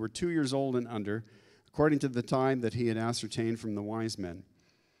region who were 2 years old and under, according to the time that he had ascertained from the wise men.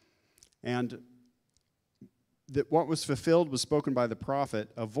 And that what was fulfilled was spoken by the prophet,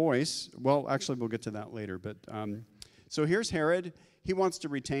 a voice. Well, actually, we'll get to that later. But so here's Herod. He wants to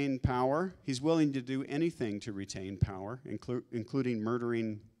retain power. He's willing to do anything to retain power, including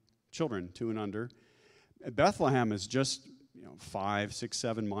murdering children 2 and under. Bethlehem is just 5, 6,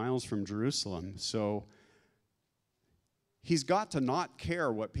 7 miles from Jerusalem. So he's got to not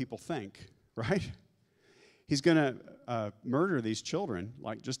care what people think, right? He's going to murder these children,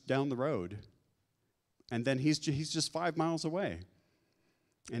 like just down the road. And then he's just 5 miles away.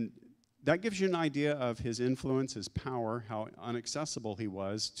 And that gives you an idea of his influence, his power, how inaccessible he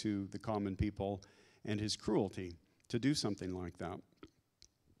was to the common people, and his cruelty to do something like that.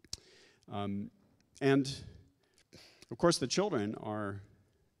 And, of course, the children are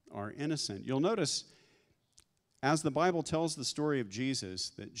innocent. You'll notice, as the Bible tells the story of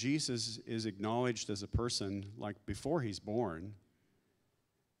Jesus, that Jesus is acknowledged as a person, like before he's born.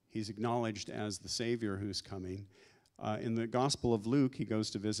 He's acknowledged as the Savior who's coming. In the Gospel of Luke, he goes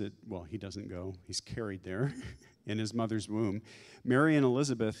to visit, well, he doesn't go. He's carried there in his mother's womb. Mary and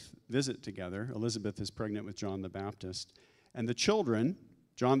Elizabeth visit together. Elizabeth is pregnant with John the Baptist. And the children,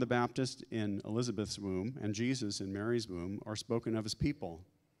 John the Baptist in Elizabeth's womb and Jesus in Mary's womb, are spoken of as people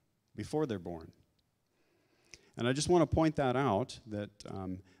before they're born. And I just want to point that out, that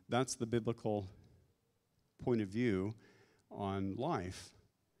that's the biblical point of view on life.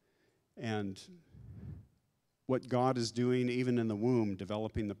 And what God is doing, even in the womb,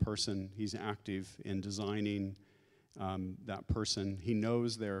 developing the person. He's active in designing that person. He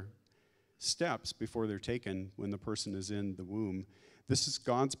knows their steps before they're taken when the person is in the womb. This is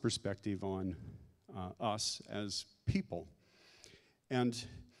God's perspective on us as people. And,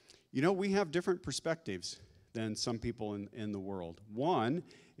 we have different perspectives than some people in the world. One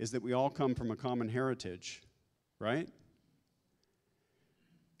is that we all come from a common heritage, right?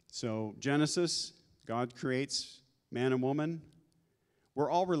 So Genesis, God creates man and woman. We're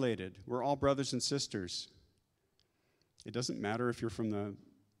all related. We're all brothers and sisters. It doesn't matter if you're from the,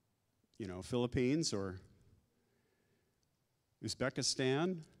 Philippines or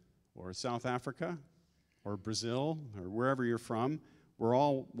Uzbekistan or South Africa or Brazil or wherever you're from. We're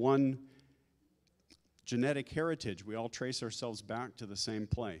all one genetic heritage. We all trace ourselves back to the same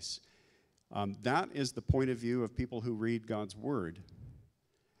place. That is the point of view of people who read God's Word.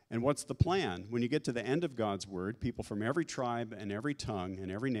 And what's the plan? When you get to the end of God's Word, people from every tribe and every tongue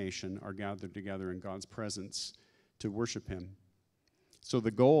and every nation are gathered together in God's presence to worship Him. So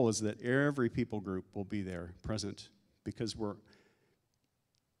the goal is that every people group will be there present, because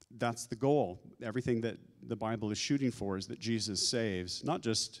that's the goal. Everything that the Bible is shooting for is that Jesus saves, not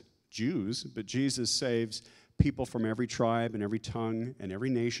just Jews, but Jesus saves people from every tribe and every tongue and every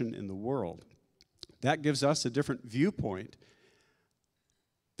nation in the world. That gives us a different viewpoint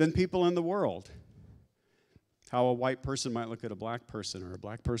than people in the world. How a white person might look at a black person, or a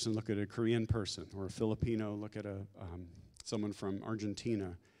black person look at a Korean person, or a Filipino look at someone from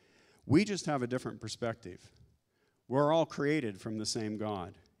Argentina. We just have a different perspective. We're all created from the same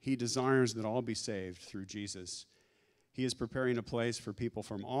God. He desires that all be saved through Jesus. He is preparing a place for people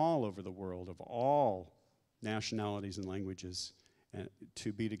from all over the world, of all nationalities and languages,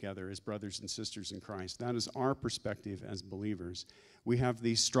 to be together as brothers and sisters in Christ. That is our perspective as believers. We have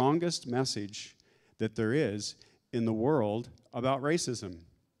the strongest message that there is in the world about racism.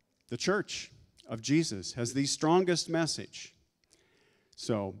 The Church of Jesus has the strongest message.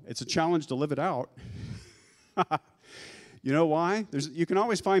 So it's a challenge to live it out. You know why? You can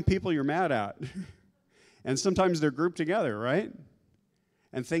always find people you're mad at. And sometimes they're grouped together, right?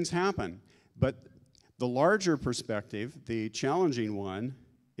 And things happen. But the larger perspective, the challenging one,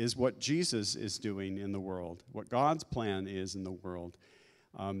 is what Jesus is doing in the world, what God's plan is in the world.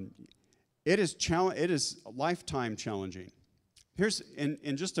 It is lifetime challenging. Here's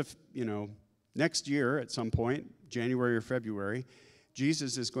in just next year at some point, January or February,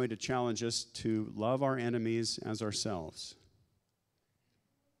 Jesus is going to challenge us to love our enemies as ourselves.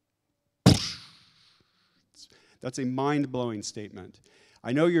 That's a mind-blowing statement.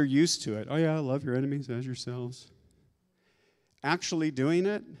 I know you're used to it. Oh yeah, love your enemies as yourselves. Actually doing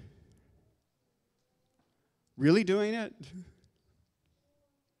it? Really doing it?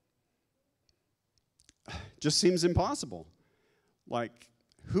 Just seems impossible. Like,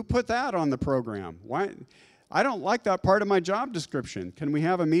 who put that on the program? Why? I don't like that part of my job description. Can we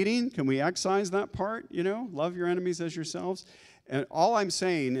have a meeting? Can we excise that part? Love your enemies as yourselves. And all I'm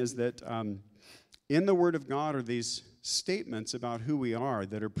saying is that in the Word of God are these statements about who we are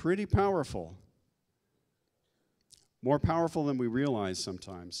that are pretty powerful. More powerful than we realize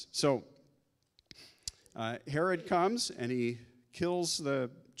sometimes. So Herod comes and he kills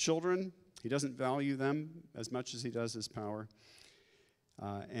the children. He doesn't value them as much as he does his power.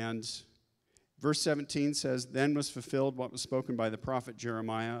 And verse 17 says, "Then was fulfilled what was spoken by the prophet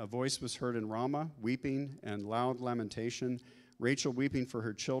Jeremiah. A voice was heard in Ramah, weeping and loud lamentation, Rachel weeping for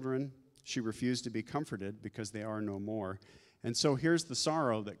her children. She refused to be comforted because they are no more." And so here's the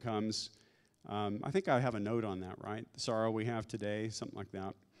sorrow that comes. I think I have a note on that, right? The sorrow we have today, something like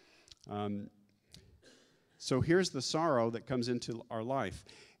that. So here's the sorrow that comes into our life.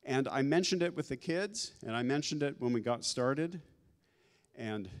 And I mentioned it with the kids, and I mentioned it when we got started.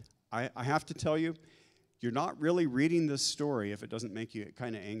 And I have to tell you, you're not really reading this story if it doesn't make you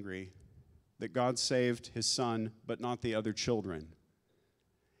kind of angry that God saved his son, but not the other children.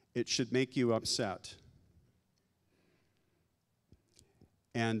 It should make you upset.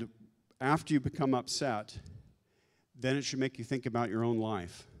 And after you become upset, then it should make you think about your own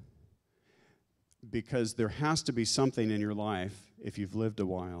life. Because there has to be something in your life, if you've lived a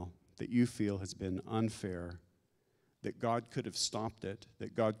while, that you feel has been unfair, that God could have stopped it,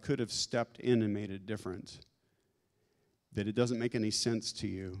 that God could have stepped in and made it different, that it doesn't make any sense to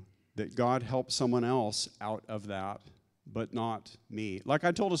you, that God helped someone else out of that, but not me. Like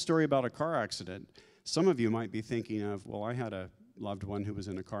I told a story about a car accident. Some of you might be thinking of, well, I had a loved one who was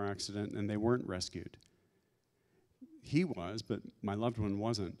in a car accident and they weren't rescued. He was, but my loved one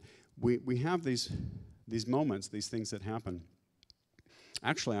wasn't. We have these moments, these things that happen.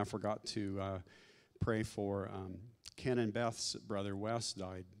 Actually, I forgot to pray for Ken and Beth's brother, Wes,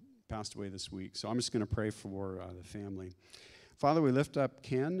 passed away this week. So I'm just going to pray for the family. Father, we lift up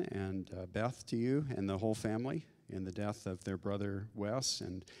Ken and Beth to you and the whole family in the death of their brother, Wes,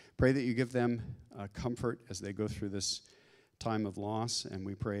 and pray that you give them comfort as they go through this time of loss. And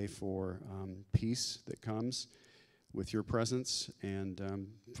we pray for peace that comes with your presence. And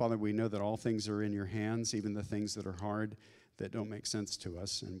Father, we know that all things are in your hands, even the things that are hard, that don't make sense to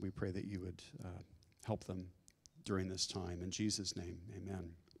us. And we pray that you would help them during this time. In Jesus' name,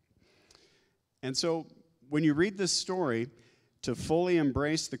 amen. And so when you read this story, to fully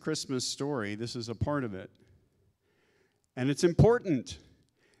embrace the Christmas story, this is a part of it. And it's important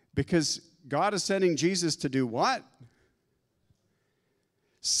because God is sending Jesus to do what?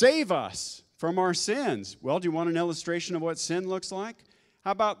 Save us from our sins. Well, do you want an illustration of what sin looks like?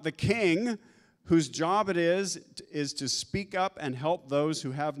 How about the king whose job it is to speak up and help those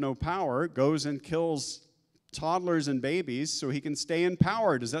who have no power, goes and kills toddlers and babies so he can stay in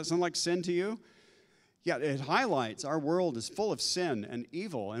power? Does that sound like sin to you? Yet it highlights our world is full of sin and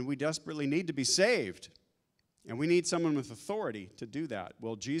evil, and we desperately need to be saved. And we need someone with authority to do that.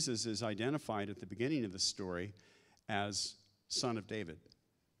 Well, Jesus is identified at the beginning of the story as Son of David,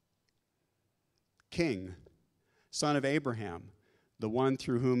 King, son of Abraham, the one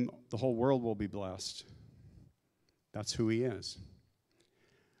through whom the whole world will be blessed. That's who he is.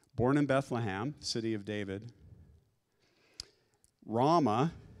 Born in Bethlehem, city of David.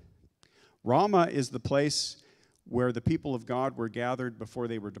 Ramah is the place where the people of God were gathered before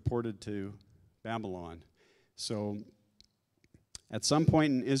they were deported to Babylon. So at some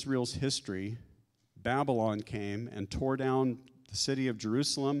point in Israel's history, Babylon came and tore down the city of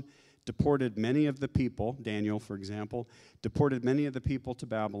Jerusalem, deported many of the people, Daniel, for example, deported many of the people to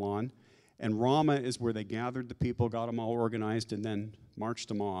Babylon, and Ramah is where they gathered the people, got them all organized, and then marched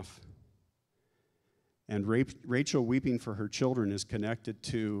them off. And Rachel weeping for her children is connected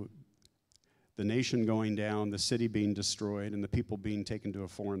to the nation going down, the city being destroyed, and the people being taken to a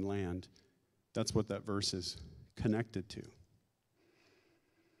foreign land. That's what that verse is connected to.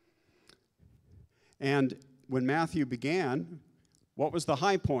 And when Matthew began, what was the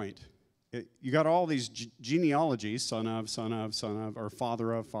high point? You got all these genealogies, son of, or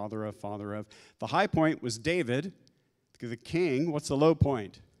father of, father of, father of. The high point was David, the king. What's the low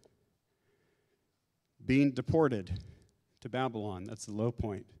point? Being deported to Babylon. That's the low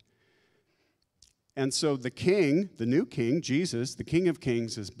point. And so the king, the new king, Jesus, the King of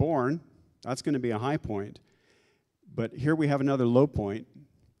Kings, is born. That's going to be a high point. But here we have another low point.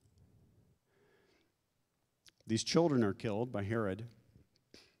 These children are killed by Herod.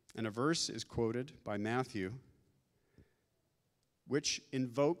 And a verse is quoted by Matthew, which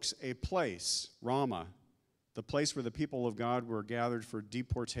invokes a place, Ramah, the place where the people of God were gathered for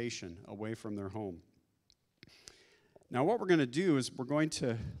deportation away from their home. Now, what we're going to do is we're going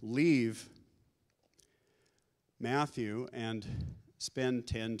to leave Matthew and spend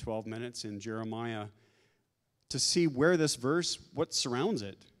 10, 12 minutes in Jeremiah to see where this verse, what surrounds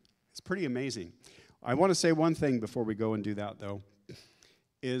it. It's pretty amazing. I want to say one thing before we go and do that, though,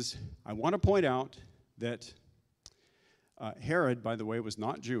 is I want to point out that Herod, by the way, was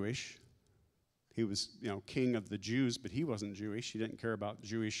not Jewish. He was, king of the Jews, but he wasn't Jewish. He didn't care about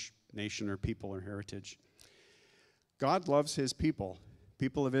Jewish nation or people or heritage. God loves his people,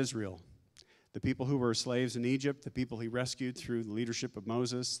 people of Israel, the people who were slaves in Egypt, the people he rescued through the leadership of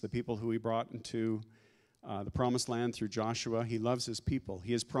Moses, the people who he brought into the promised land through Joshua. He loves his people.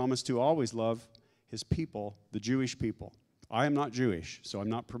 He has promised to always love his people, the Jewish people. I am not Jewish, so I'm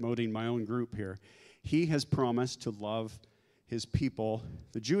not promoting my own group here. He has promised to love his people,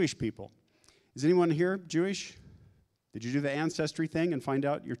 the Jewish people. Is anyone here Jewish? Did you do the ancestry thing and find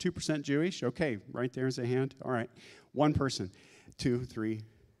out you're 2% Jewish? Okay, right there's a hand. All right, one person, 2, 3.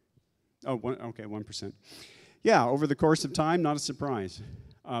 Oh, one, okay, 1%. Yeah, over the course of time, not a surprise.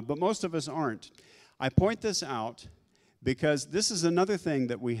 But most of us aren't. I point this out because this is another thing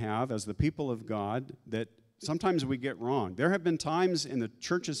that we have as the people of God that sometimes we get wrong. There have been times in the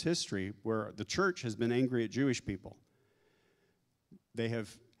church's history where the church has been angry at Jewish people. They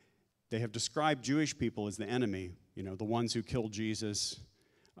have described Jewish people as the enemy, the ones who killed Jesus.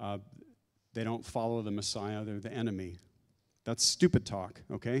 They don't follow the Messiah. They're the enemy. That's stupid talk,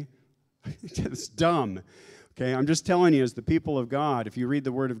 okay? It's dumb, okay? I'm just telling you, as the people of God, if you read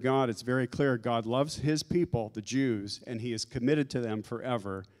the Word of God, it's very clear God loves his people, the Jews, and he is committed to them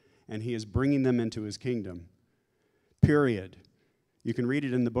forever, and he is bringing them into his kingdom, period. You can read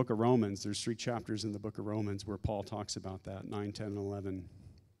it in the book of Romans. There's 3 chapters in the book of Romans where Paul talks about that, 9, 10, and 11.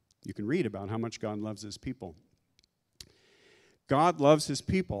 You can read about how much God loves his people. God loves his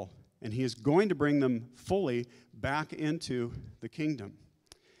people, and he is going to bring them fully back into the kingdom.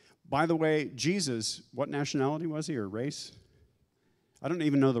 By the way, Jesus, what nationality was he, or race? I don't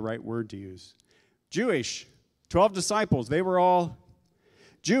even know the right word to use. Jewish. 12 disciples, they were all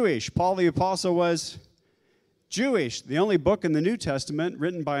Jewish. Paul the Apostle was Jewish. The only book in the New Testament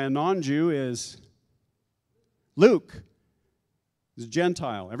written by a non-Jew is Luke. He's a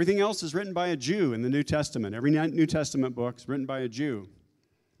Gentile. Everything else is written by a Jew in the New Testament. Every New Testament book is written by a Jew.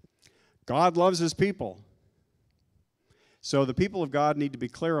 God loves his people. So the people of God need to be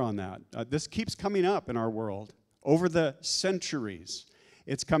clear on that. This keeps coming up in our world over the centuries.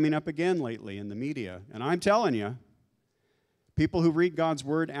 It's coming up again lately in the media. And I'm telling you, people who read God's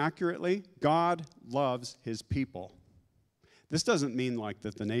word accurately, God loves his people. This doesn't mean like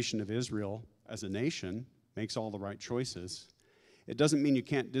that the nation of Israel as a nation makes all the right choices. It doesn't mean you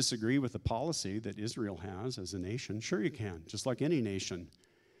can't disagree with the policy that Israel has as a nation. Sure you can, just like any nation,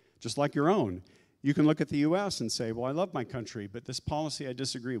 just like your own. You can look at the U.S. and say, well, I love my country, but this policy I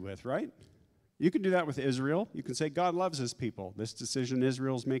disagree with, right? You can do that with Israel. You can say God loves his people. This decision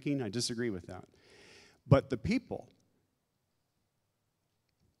Israel's making, I disagree with that. But the people,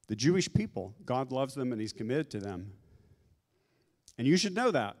 the Jewish people, God loves them and he's committed to them. And you should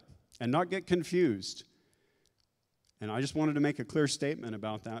know that and not get confused. And I just wanted to make a clear statement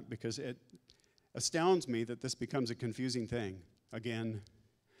about that because it astounds me that this becomes a confusing thing again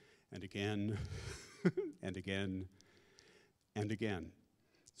and again and again and again.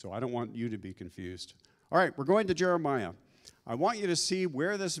 So I don't want you to be confused. All right, we're going to Jeremiah. I want you to see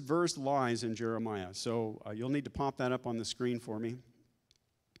where this verse lies in Jeremiah. So you'll need to pop that up on the screen for me.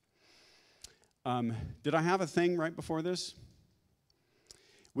 Did I have a thing right before this?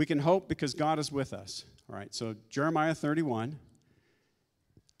 We can hope because God is with us. All right, so Jeremiah 31,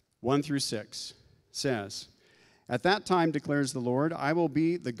 1 through 6 says, "At that time, declares the Lord, I will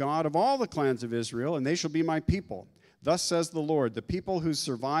be the God of all the clans of Israel, and they shall be my people. Thus says the Lord, the people who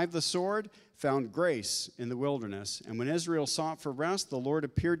survived the sword found grace in the wilderness. And when Israel sought for rest, the Lord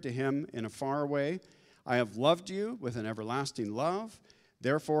appeared to him in a far way. I have loved you with an everlasting love.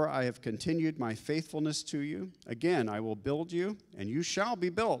 Therefore, I have continued my faithfulness to you. Again, I will build you, and you shall be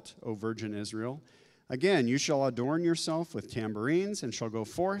built, O virgin Israel. Again, you shall adorn yourself with tambourines, and shall go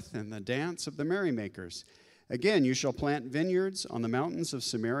forth in the dance of the merrymakers. Again, you shall plant vineyards on the mountains of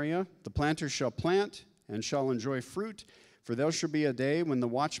Samaria. The planters shall plant and shall enjoy fruit, for there shall be a day when the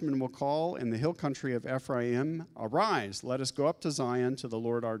watchman will call in the hill country of Ephraim, Arise, let us go up to Zion to the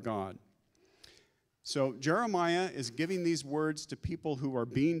Lord our God." So Jeremiah is giving these words to people who are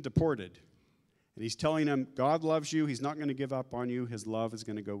being deported. And he's telling them, God loves you. He's not going to give up on you. His love is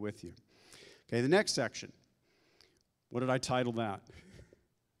going to go with you. Okay, the next section. What did I title that?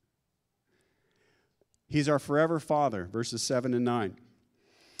 He's our forever Father, verses 7 and 9.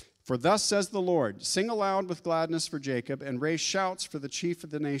 "For thus says the Lord, sing aloud with gladness for Jacob, and raise shouts for the chief of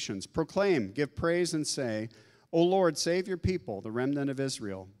the nations. Proclaim, give praise, and say, O Lord, save your people, the remnant of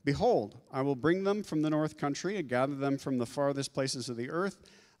Israel. Behold, I will bring them from the north country, and gather them from the farthest places of the earth,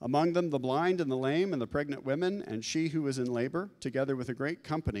 among them the blind and the lame, and the pregnant women, and she who is in labor. Together with a great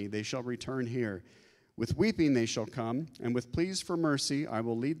company they shall return here. With weeping they shall come, and with pleas for mercy I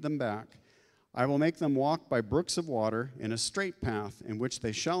will lead them back. I will make them walk by brooks of water in a straight path in which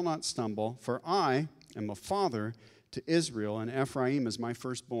they shall not stumble, for I am a father to Israel, and Ephraim is my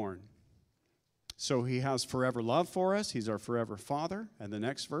firstborn." So he has forever love for us. He's our forever Father. And the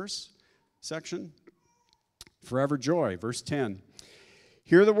next verse section, forever joy, verse 10.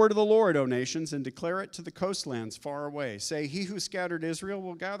 "Hear the word of the Lord, O nations, and declare it to the coastlands far away. Say, he who scattered Israel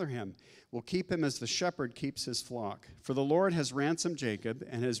will gather him, will keep him as the shepherd keeps his flock. For the Lord has ransomed Jacob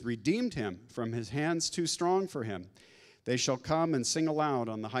and has redeemed him from his hands too strong for him. They shall come and sing aloud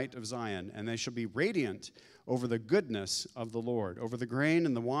on the height of Zion, and they shall be radiant over the goodness of the Lord, over the grain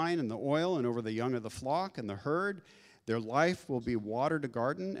and the wine and the oil, and over the young of the flock and the herd. Their life will be watered a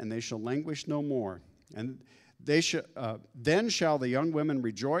garden, and they shall languish no more. And then shall the young women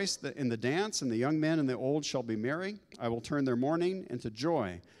rejoice in the dance, and the young men and the old shall be merry. I will turn their mourning into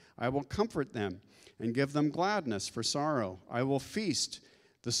joy. I will comfort them and give them gladness for sorrow. I will feast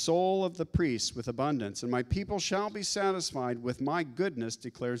the soul of the priests with abundance, and my people shall be satisfied with my goodness,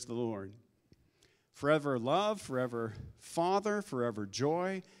 declares the Lord." Forever love, forever Father, forever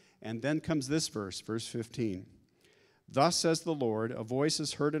joy. And then comes this verse, verse 15. "Thus says the Lord, a voice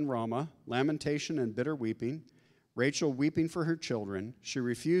is heard in Ramah, lamentation and bitter weeping, Rachel weeping for her children. She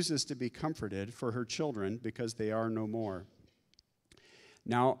refuses to be comforted for her children because they are no more."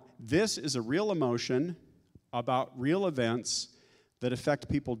 Now, this is a real emotion about real events that affect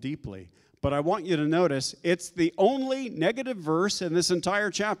people deeply. But I want you to notice it's the only negative verse in this entire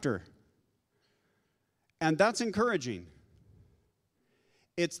chapter. And that's encouraging.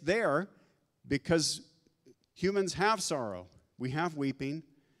 It's there because humans have sorrow. We have weeping.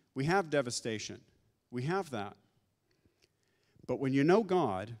 We have devastation. We have that. But when you know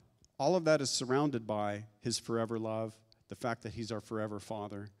God, all of that is surrounded by his forever love, the fact that he's our forever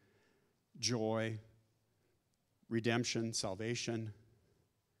Father, joy, redemption, salvation.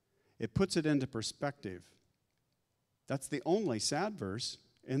 It puts it into perspective. That's the only sad verse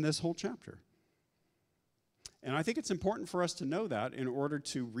in this whole chapter. And I think it's important for us to know that in order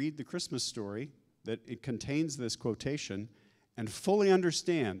to read the Christmas story, that it contains this quotation, and fully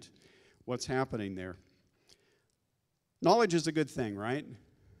understand what's happening there. Knowledge is a good thing, right?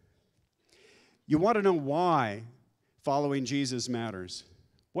 You want to know why following Jesus matters,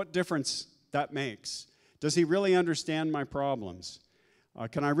 what difference that makes. Does he really understand my problems?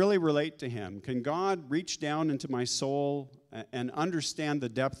 Can I really relate to him? Can God reach down into my soul and understand the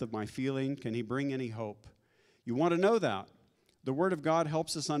depth of my feeling? Can he bring any hope? You want to know that. The Word of God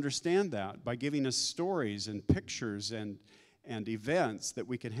helps us understand that by giving us stories and pictures and events that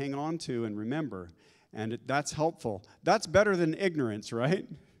we can hang on to and remember. And that's helpful. That's better than ignorance, right?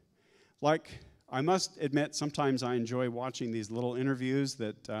 Like, I must admit, sometimes I enjoy watching these little interviews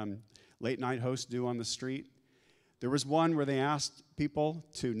that late-night hosts do on the street. There was one where they asked people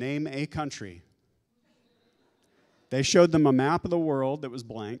to name a country. They showed them a map of the world that was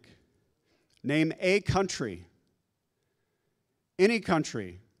blank. Name a country. Any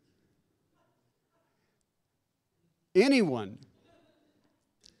country. Anyone.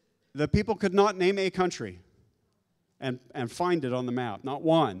 The people could not name a country and find it on the map. Not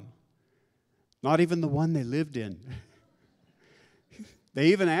one. Not even the one they lived in. They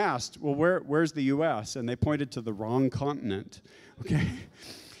even asked, well, where's the U.S.? And they pointed to the wrong continent. Okay?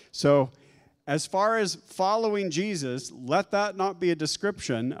 So, as far as following Jesus, let that not be a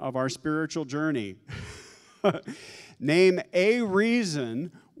description of our spiritual journey. Name a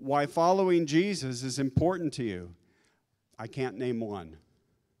reason why following Jesus is important to you. I can't name one.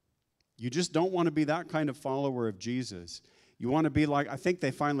 You just don't want to be that kind of follower of Jesus. You want to be like, I think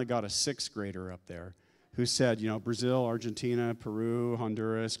they finally got a 6th grader up there who said, Brazil, Argentina, Peru,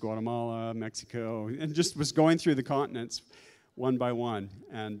 Honduras, Guatemala, Mexico, and just was going through the continents one by one.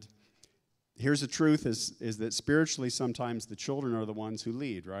 And here's the truth is that spiritually sometimes the children are the ones who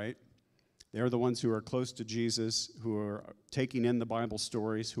lead, right? They're the ones who are close to Jesus, who are taking in the Bible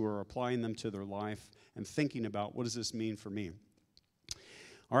stories, who are applying them to their life and thinking about, what does this mean for me?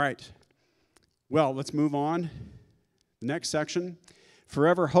 All right. Well, let's move on. The next section,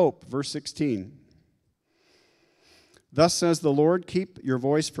 forever hope, verse 16. Thus says the Lord, keep your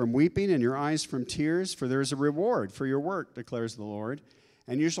voice from weeping and your eyes from tears, for there is a reward for your work, declares the Lord.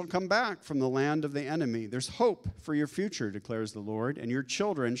 And you shall come back from the land of the enemy. There's hope for your future, declares the Lord, and your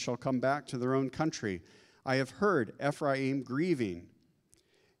children shall come back to their own country. I have heard Ephraim grieving.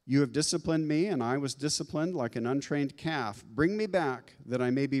 You have disciplined me, and I was disciplined like an untrained calf. Bring me back, that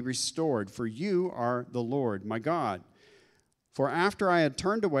I may be restored, for you are the Lord, my God. For after I had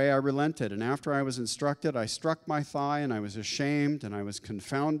turned away, I relented, and after I was instructed, I struck my thigh, and I was ashamed, and I was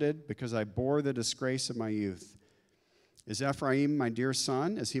confounded, because I bore the disgrace of my youth. Is Ephraim my dear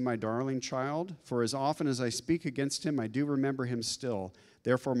son? Is he my darling child? For as often as I speak against him, I do remember him still.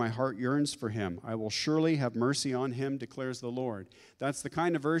 Therefore my heart yearns for him. I will surely have mercy on him, declares the Lord. That's the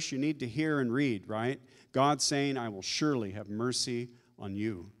kind of verse you need to hear and read, right? God saying, I will surely have mercy on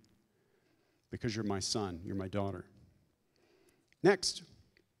you because you're my son, you're my daughter. Next.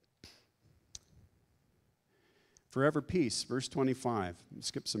 Forever peace, verse 25.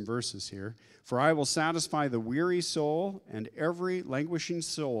 Skip some verses here. For I will satisfy the weary soul, and every languishing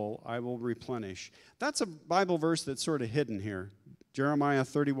soul I will replenish. That's a Bible verse that's sort of hidden here. Jeremiah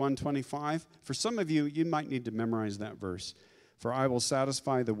 31:25. For some of you, you might need to memorize that verse. For I will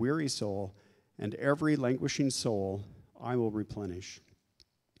satisfy the weary soul, and every languishing soul I will replenish.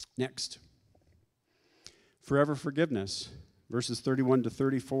 Next. Forever forgiveness, verses 31 to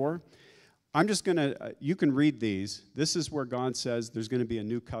 34. I'm just going to, you can read these. This is where God says there's going to be a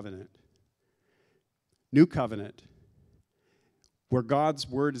new covenant. New covenant, where God's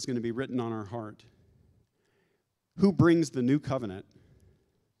word is going to be written on our heart. Who brings the new covenant?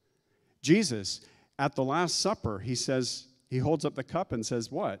 Jesus. At the Last Supper, he says, he holds up the cup and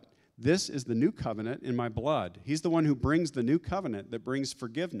says, what? This is the new covenant in my blood. He's the one who brings the new covenant that brings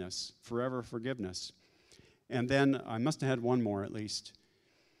forgiveness, forever forgiveness. And then, I must have had one more at least.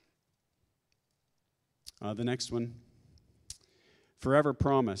 The next one. Forever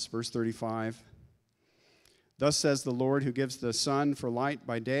promise, verse 35. Thus says the Lord, who gives the sun for light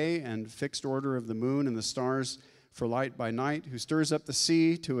by day and fixed order of the moon and the stars for light by night, who stirs up the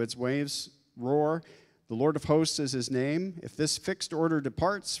sea to its waves roar. The Lord of hosts is his name. If this fixed order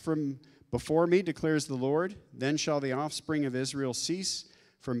departs from before me, declares the Lord, then shall the offspring of Israel cease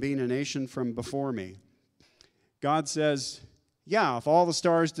from being a nation from before me. God says, yeah, if all the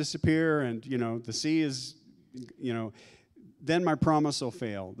stars disappear and, the sea is, then my promise will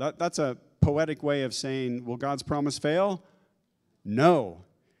fail. That's a poetic way of saying, will God's promise fail? No.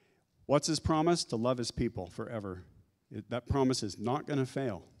 What's his promise? To love his people forever. That promise is not going to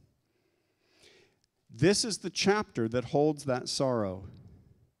fail. This is the chapter that holds that sorrow.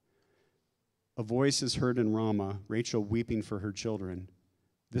 A voice is heard in Ramah, Rachel weeping for her children.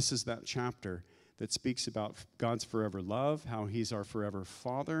 This is that chapter that speaks about God's forever love, how he's our forever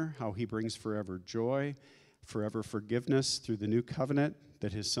Father, how he brings forever joy, forever forgiveness through the new covenant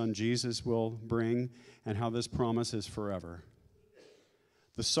that his son Jesus will bring, and how this promise is forever.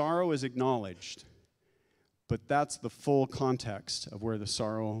 The sorrow is acknowledged, but that's the full context of where the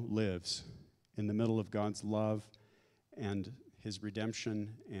sorrow lives, in the middle of God's love and his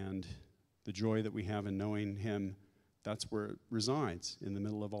redemption and the joy that we have in knowing him, that's where it resides, in the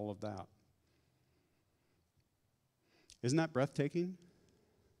middle of all of that. Isn't that breathtaking?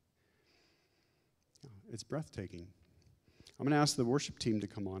 It's breathtaking. I'm going to ask the worship team to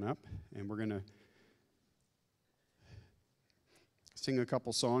come on up, and we're going to sing a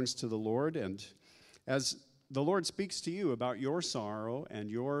couple songs to the Lord. And as the Lord speaks to you about your sorrow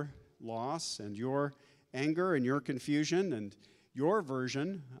and your loss and your anger and your confusion and your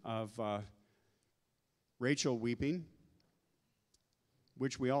version of Rachel weeping,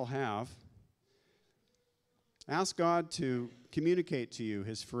 which we all have, ask God to communicate to you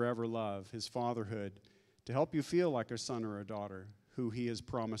his forever love, his fatherhood, to help you feel like a son or a daughter who he has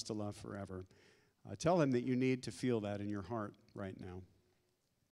promised to love forever. Tell him that you need to feel that in your heart right now.